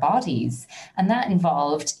care of our bodies. And that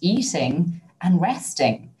involved eating and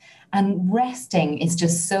resting. And resting is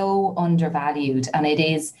just so undervalued. And it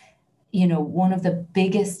is, one of the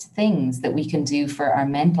biggest things that we can do for our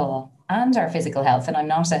mental and our physical health. And I'm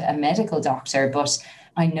not a medical doctor, but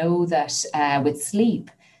I know that with sleep,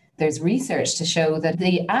 there's research to show that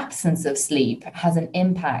the absence of sleep has an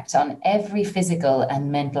impact on every physical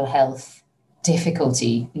and mental health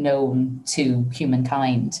difficulty known to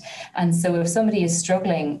humankind. And so if somebody is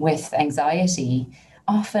struggling with anxiety,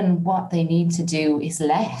 often what they need to do is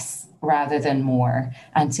less rather than more,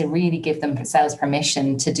 and to really give themselves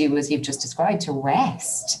permission to do as you've just described, to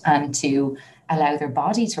rest and to allow their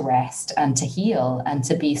body to rest and to heal and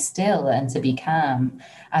to be still and to be calm,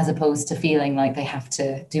 as opposed to feeling like they have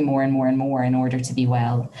to do more and more and more in order to be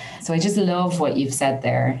well. So I just love what you've said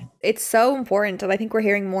there. It's so important. And I think we're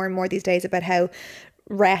hearing more and more these days about how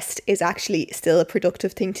rest is actually still a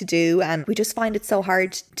productive thing to do, and we just find it so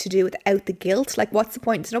hard to do without the guilt. Like, what's the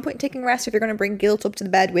point? There's no point in taking rest if you're going to bring guilt up to the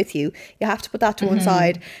bed with you. You have to put that to one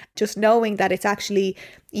side. Just knowing that it's actually,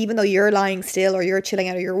 even though you're lying still or you're chilling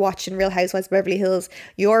out or you're watching Real Housewives of Beverly Hills,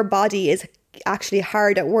 your body is actually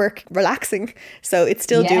hard at work relaxing, so it's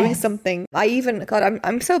still doing something.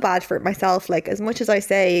 I'm so bad for it myself. Like, as much as I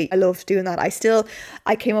say I love doing that,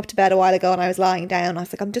 I came up to bed a while ago and I was lying down. I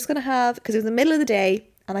was like, I'm just gonna have, because it was the middle of the day,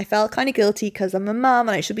 And I felt kind of guilty because I'm a mum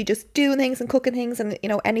and I should be just doing things and cooking things and, you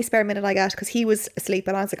know, any spare minute I get, because he was asleep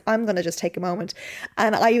and I was like, I'm going to just take a moment.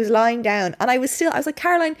 And I was lying down and I was like,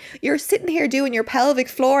 Caroline, you're sitting here doing your pelvic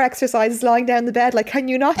floor exercises lying down the bed. Like, can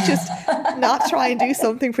you not just not try and do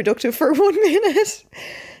something productive for 1 minute?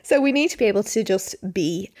 So we need to be able to just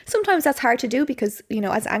be. Sometimes that's hard to do because, you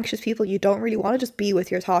know, as anxious people, you don't really want to just be with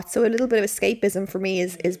your thoughts. So a little bit of escapism for me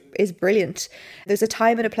is brilliant. There's a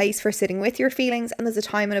time and a place for sitting with your feelings, and there's a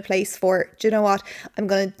time and a place for, do you know what, I'm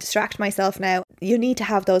going to distract myself now. You need to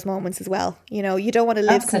have those moments as well. You know, you don't want to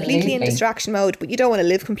live completely in distraction mode, but you don't want to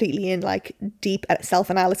live completely in like deep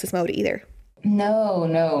self-analysis mode either. No,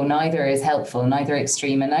 neither is helpful, neither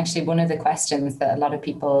extreme. And actually, one of the questions that a lot of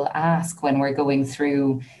people ask when we're going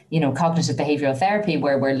through, you know, cognitive behavioral therapy,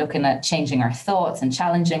 where we're looking at changing our thoughts and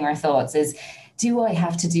challenging our thoughts, is, do I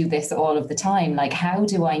have to do this all of the time? Like, how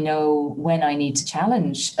do I know when I need to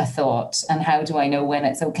challenge a thought? And how do I know when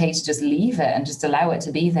it's okay to just leave it and just allow it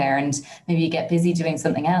to be there and maybe get busy doing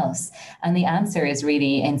something else? And the answer is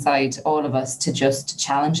really inside all of us to just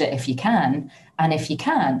challenge it if you can. And if you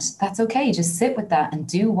can't, that's okay. Just sit with that and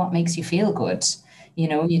do what makes you feel good. You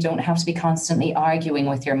know, you don't have to be constantly arguing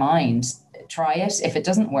with your mind. Try it. If it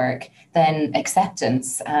doesn't work, then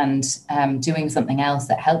acceptance and doing something else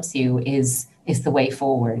that helps you is the way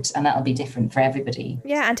forward. And that'll be different for everybody.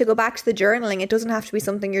 Yeah. And to go back to the journaling, it doesn't have to be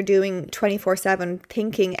something you're doing 24/7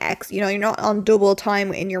 thinking you know, you're not on double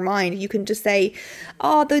time in your mind. You can just say,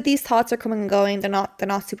 oh, these thoughts are coming and going. They're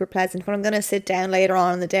not super pleasant, but I'm going to sit down later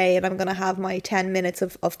on in the day and I'm going to have my 10 minutes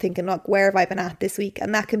of thinking, look, where have I been at this week?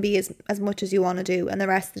 And that can be as much as you want to do. And the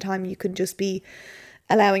rest of the time you can just be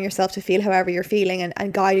allowing yourself to feel however you're feeling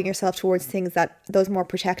and guiding yourself towards things those more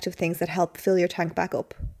protective things that help fill your tank back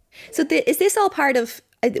up. So is this all part of,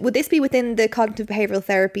 would this be within the cognitive behavioral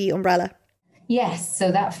therapy umbrella? Yes.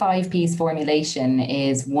 So that 5 Ps formulation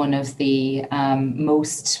is one of the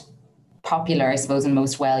most popular, I suppose, and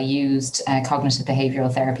most well-used cognitive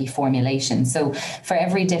behavioral therapy formulation. So for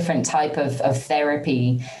every different type of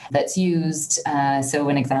therapy that's used, so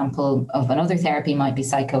an example of another therapy might be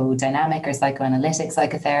psychodynamic or psychoanalytic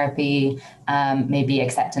psychotherapy, maybe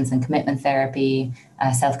acceptance and commitment therapy,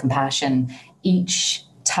 self-compassion. Each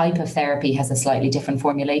type of therapy has a slightly different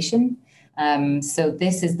formulation. So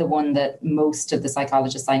this is the one that most of the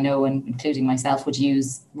psychologists I know, and including myself, would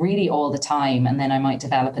use really all the time. And then I might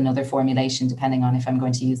develop another formulation depending on if I'm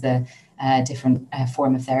going to use a different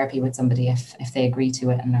form of therapy with somebody, if they agree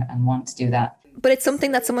to it and want to do that. But it's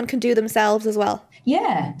something that someone can do themselves as well.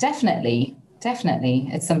 Yeah, definitely. Definitely.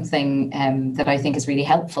 It's something that I think is really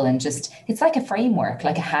helpful, and just, it's like a framework,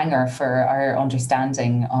 like a hanger for our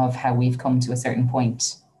understanding of how we've come to a certain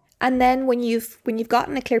point. And then when you've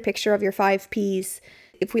gotten a clear picture of your 5 Ps,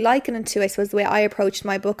 if we liken it to, I suppose, the way I approached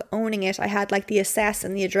my book, Owning It, I had like the assess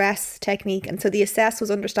and the address technique. And so the assess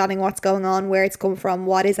was understanding what's going on, where it's come from,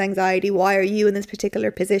 what is anxiety, why are you in this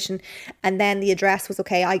particular position? And then the address was,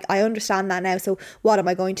 okay, I understand that now, so what am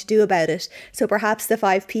I going to do about it? So perhaps the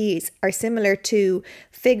 5 Ps are similar to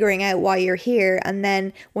figuring out why you're here. And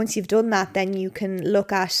then once you've done that, then you can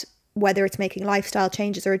look at whether it's making lifestyle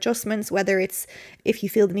changes or adjustments, whether it's if you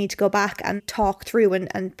feel the need to go back and talk through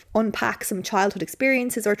and unpack some childhood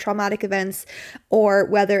experiences or traumatic events, or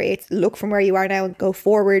whether it's look from where you are now and go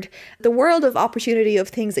forward. The world of opportunity of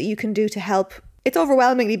things that you can do to help, it's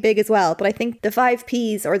overwhelmingly big as well. But I think the 5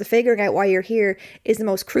 Ps, or the figuring out why you're here, is the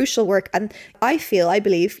most crucial work. And I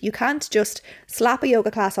believe you can't just slap a yoga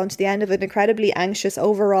class onto the end of an incredibly anxious,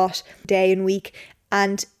 overwrought day and week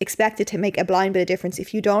and expect it to make a blind bit of difference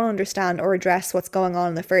if you don't understand or address what's going on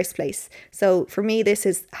in the first place. So for me, this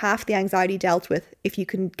is half the anxiety dealt with if you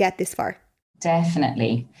can get this far.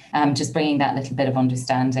 Definitely. Just bringing that little bit of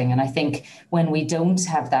understanding. And I think when we don't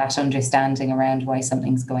have that understanding around why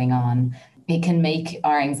something's going on, it can make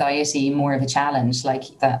our anxiety more of a challenge. Like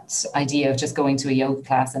that idea of just going to a yoga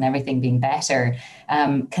class and everything being better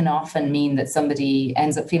can often mean that somebody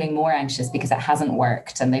ends up feeling more anxious because it hasn't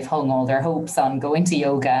worked and they've hung all their hopes on going to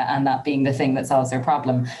yoga and that being the thing that solves their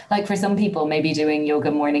problem. Like for some people, maybe doing yoga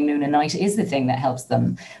morning, noon and night is the thing that helps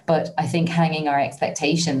them. But I think hanging our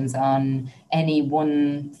expectations on any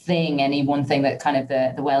one thing that kind of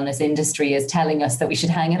the wellness industry is telling us that we should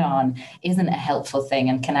hang it on isn't a helpful thing,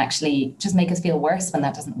 and can actually just make us feel worse when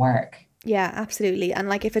that doesn't work. Yeah, absolutely. And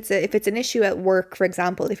like if it's an issue at work, for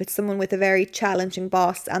example, if it's someone with a very challenging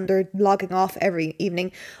boss and they're logging off every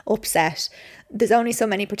evening upset, there's only so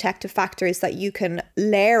many protective factors that you can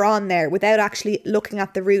layer on there without actually looking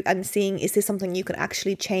at the root and seeing, is this something you can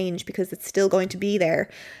actually change, because it's still going to be there.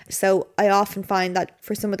 So I often find that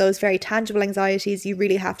for some of those very tangible anxieties, you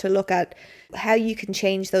really have to look at how you can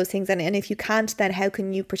change those things. And if you can't, then how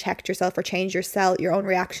can you protect yourself or change your own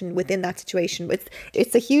reaction within that situation?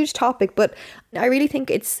 It's a huge topic, but I really think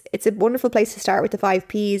it's a wonderful place to start with the 5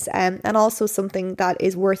 Ps, and also something that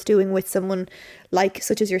is worth doing with someone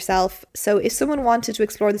such as yourself. So if someone wanted to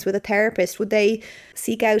explore this with a therapist, would they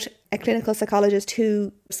seek out a clinical psychologist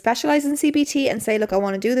who specialises in CBT and say, look, I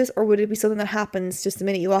want to do this? Or would it be something that happens just the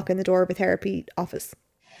minute you walk in the door of a therapy office?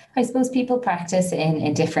 I suppose people practice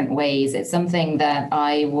in different ways. It's something that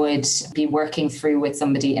I would be working through with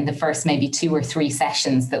somebody in the first maybe 2 or 3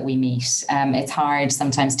 sessions that we meet. It's hard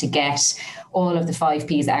sometimes to get all of the 5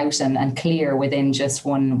 Ps out and clear within just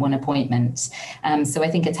one appointment. So I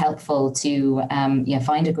think it's helpful to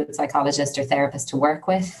find a good psychologist or therapist to work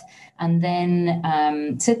with. And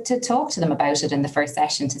then to talk to them about it in the first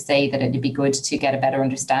session, to say that it'd be good to get a better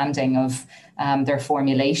understanding of their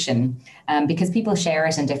formulation, because people share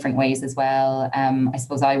it in different ways as well. I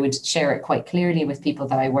suppose I would share it quite clearly with people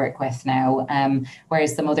that I work with now,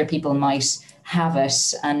 whereas some other people might have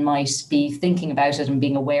it and might be thinking about it and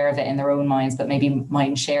being aware of it in their own minds, but maybe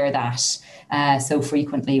mightn't share that so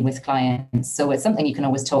frequently with clients. So it's something you can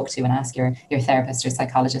always talk to and ask your therapist or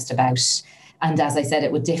psychologist about. And as I said,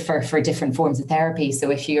 it would differ for different forms of therapy.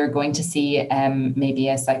 So if you're going to see maybe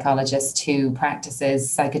a psychologist who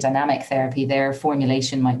practices psychodynamic therapy, their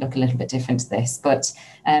formulation might look a little bit different to this. But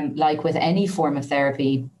like with any form of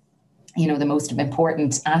therapy, the most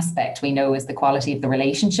important aspect we know is the quality of the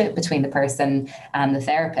relationship between the person and the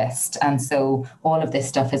therapist. And so all of this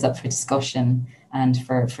stuff is up for discussion and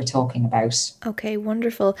for talking about. Okay,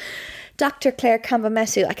 wonderful. Dr. Claire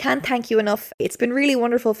Kambamessu, I can't thank you enough. It's been really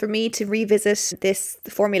wonderful for me to revisit this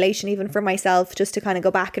formulation, even for myself, just to kind of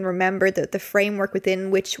go back and remember the framework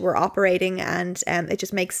within which we're operating, and it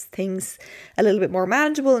just makes things a little bit more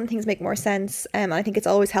manageable and things make more sense. I think it's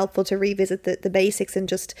always helpful to revisit the basics and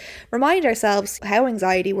just remind ourselves how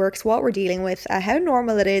anxiety works, what we're dealing with, how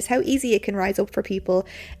normal it is, how easy it can rise up for people,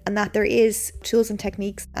 and that there is tools and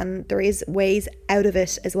techniques and there is ways out of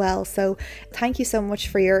it as well. So thank you so much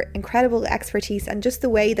for your incredible expertise and just the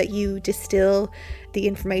way that you distill the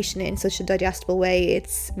information in such a digestible way.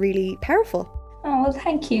 It's really powerful. Oh, well,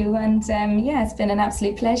 thank you. And it's been an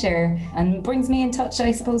absolute pleasure, and brings me in touch,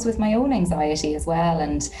 I suppose, with my own anxiety as well,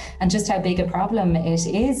 and just how big a problem it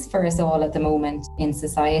is for us all at the moment in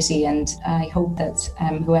society. And I hope that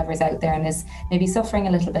whoever's out there and is maybe suffering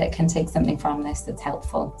a little bit can take something from this that's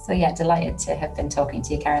helpful. So yeah, delighted to have been talking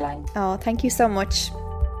to you, Caroline. Oh, thank you so much.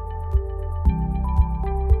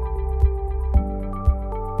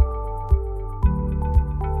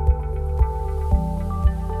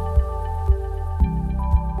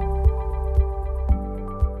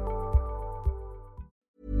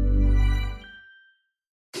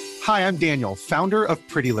 Hi, I'm Daniel, founder of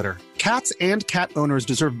Pretty Litter. Cats and cat owners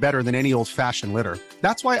deserve better than any old-fashioned litter.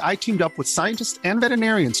 That's why I teamed up with scientists and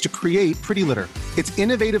veterinarians to create Pretty Litter. Its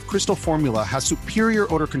innovative crystal formula has superior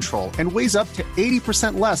odor control and weighs up to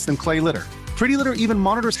 80% less than clay litter. Pretty Litter even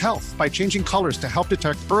monitors health by changing colors to help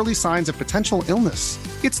detect early signs of potential illness.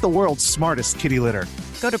 It's the world's smartest kitty litter.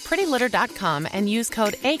 Go to prettylitter.com and use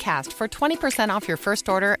code ACAST for 20% off your first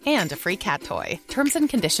order and a free cat toy. Terms and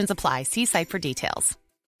conditions apply. See site for details.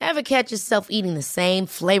 Ever catch yourself eating the same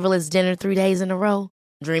flavorless dinner 3 days in a row?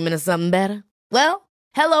 Dreaming of something better? Well,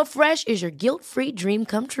 HelloFresh is your guilt-free dream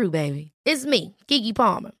come true, baby. It's me, Keke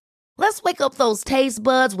Palmer. Let's wake up those taste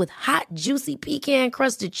buds with hot, juicy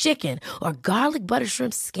pecan-crusted chicken or garlic butter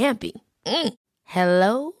shrimp scampi.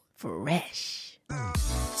 HelloFresh.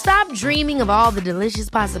 Stop dreaming of all the delicious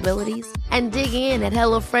possibilities and dig in at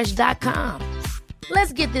HelloFresh.com.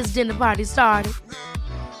 Let's get this dinner party started.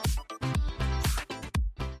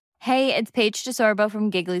 Hey, it's Paige DeSorbo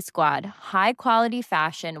from Giggly Squad. High quality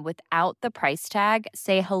fashion without the price tag.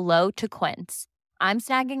 Say hello to Quince. I'm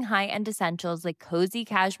snagging high-end essentials like cozy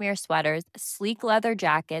cashmere sweaters, sleek leather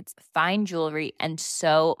jackets, fine jewelry, and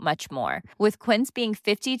so much more. With Quince being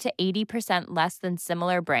 50 to 80% less than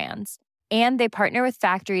similar brands. And they partner with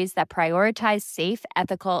factories that prioritize safe,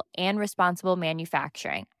 ethical, and responsible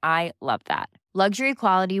manufacturing. I love that. Luxury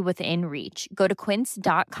quality within reach. Go to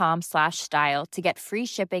quince.com/style to get free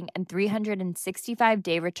shipping and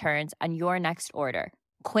 365-day returns on your next order.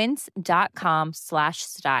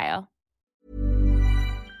 Quince.com/style.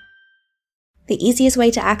 The easiest way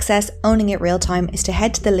to access Owning It Real Time is to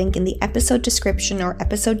head to the link in the episode description or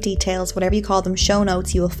episode details, whatever you call them, show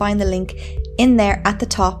notes. You will find the link in there at the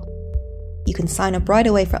top. You can sign up right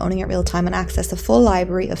away for Owning It Real Time and access a full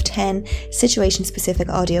library of 10 situation-specific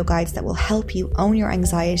audio guides that will help you own your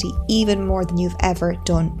anxiety even more than you've ever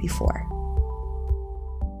done before.